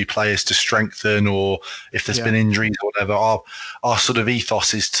one or two players to strengthen, or if there's been injuries or whatever. Our sort of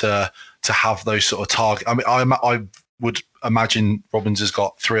ethos is to have those sort of targets. I mean, I would imagine Robins has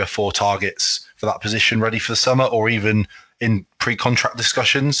got 3 or 4 targets for that position ready for the summer, or even in pre-contract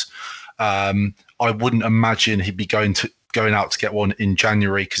discussions. I wouldn't imagine he'd be going out to get one in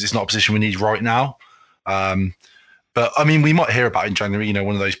January, because it's not a position we need right now. But I mean, we might hear about it in January,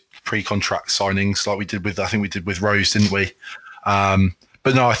 one of those pre-contract signings like we did with Rose, didn't we?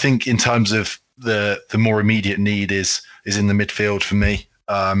 But no, I think in terms of the more immediate need is in the midfield for me.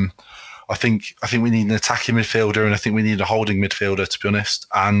 I think we need an attacking midfielder, and I think we need a holding midfielder, to be honest.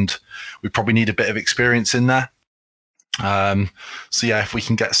 And we probably need a bit of experience in there. So yeah, if we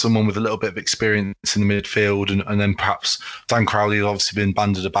can get someone with a little bit of experience in the midfield, and then perhaps Dan Crowley has obviously been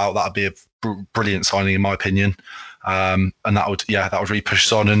bandied about, that'd be a brilliant signing in my opinion. And that would really push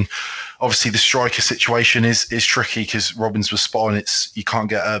us on. And obviously the striker situation is tricky, because Robins was spot on. You can't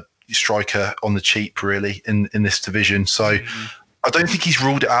get a striker on the cheap really in this division. So I don't think he's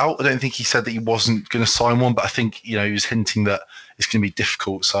ruled it out. I don't think he said that he wasn't going to sign one, but I think he was hinting that it's going to be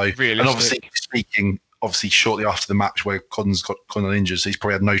difficult. So realistic. And obviously speaking, shortly after the match where Conn's got injured, so he's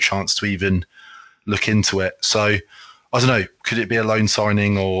probably had no chance to even look into it. So I don't know, could it be a loan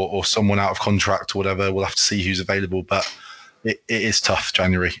signing or someone out of contract or whatever? We'll have to see who's available, but it is tough,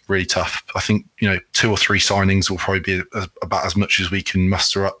 January, really tough. I think 2 or 3 signings will probably be about as much as we can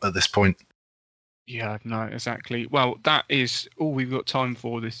muster up at this point. Yeah, no, exactly. Well, that is all we've got time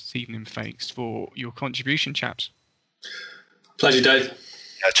for this evening. Thanks for your contribution, chaps. Pleasure, Dave.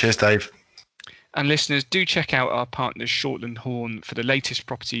 Yeah, cheers, Dave. And listeners, do check out our partners Shortland Horn for the latest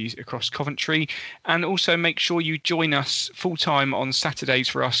properties across Coventry, and also make sure you join us full time on Saturdays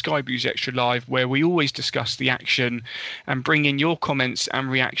for our Sky Blues Extra Live, where we always discuss the action and bring in your comments and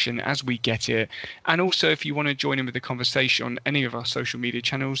reaction as we get it. And also, if you want to join in with the conversation on any of our social media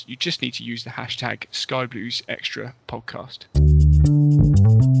channels, you just need to use the hashtag Sky Blues Extra Podcast.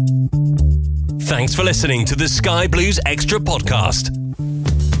 Thanks for listening to the Sky Blues Extra Podcast.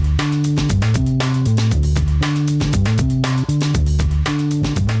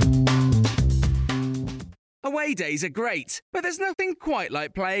 Away days are great, but there's nothing quite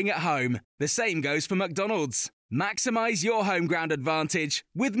like playing at home. The same goes for McDonald's. Maximise your home ground advantage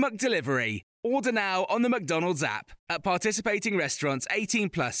with McDelivery. Order now on the McDonald's app. At participating restaurants, 18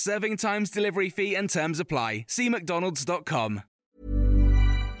 plus, serving times, delivery fee and terms apply. See mcdonalds.com.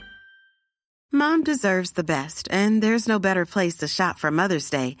 Mom deserves the best, and there's no better place to shop for Mother's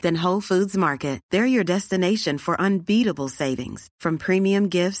Day than Whole Foods Market. They're your destination for unbeatable savings, from premium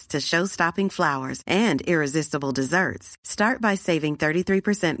gifts to show-stopping flowers and irresistible desserts. Start by saving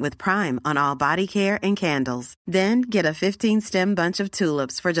 33% with Prime on all body care and candles. Then get a 15-stem bunch of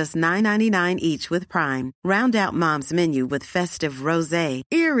tulips for just $9.99 each with Prime. Round out Mom's menu with festive rosé,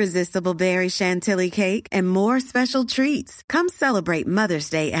 irresistible berry chantilly cake, and more special treats. Come celebrate Mother's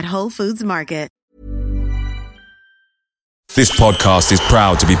Day at Whole Foods Market. This podcast is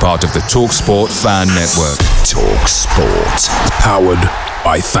proud to be part of the TalkSport Fan Network. TalkSport. Powered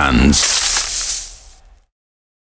by fans.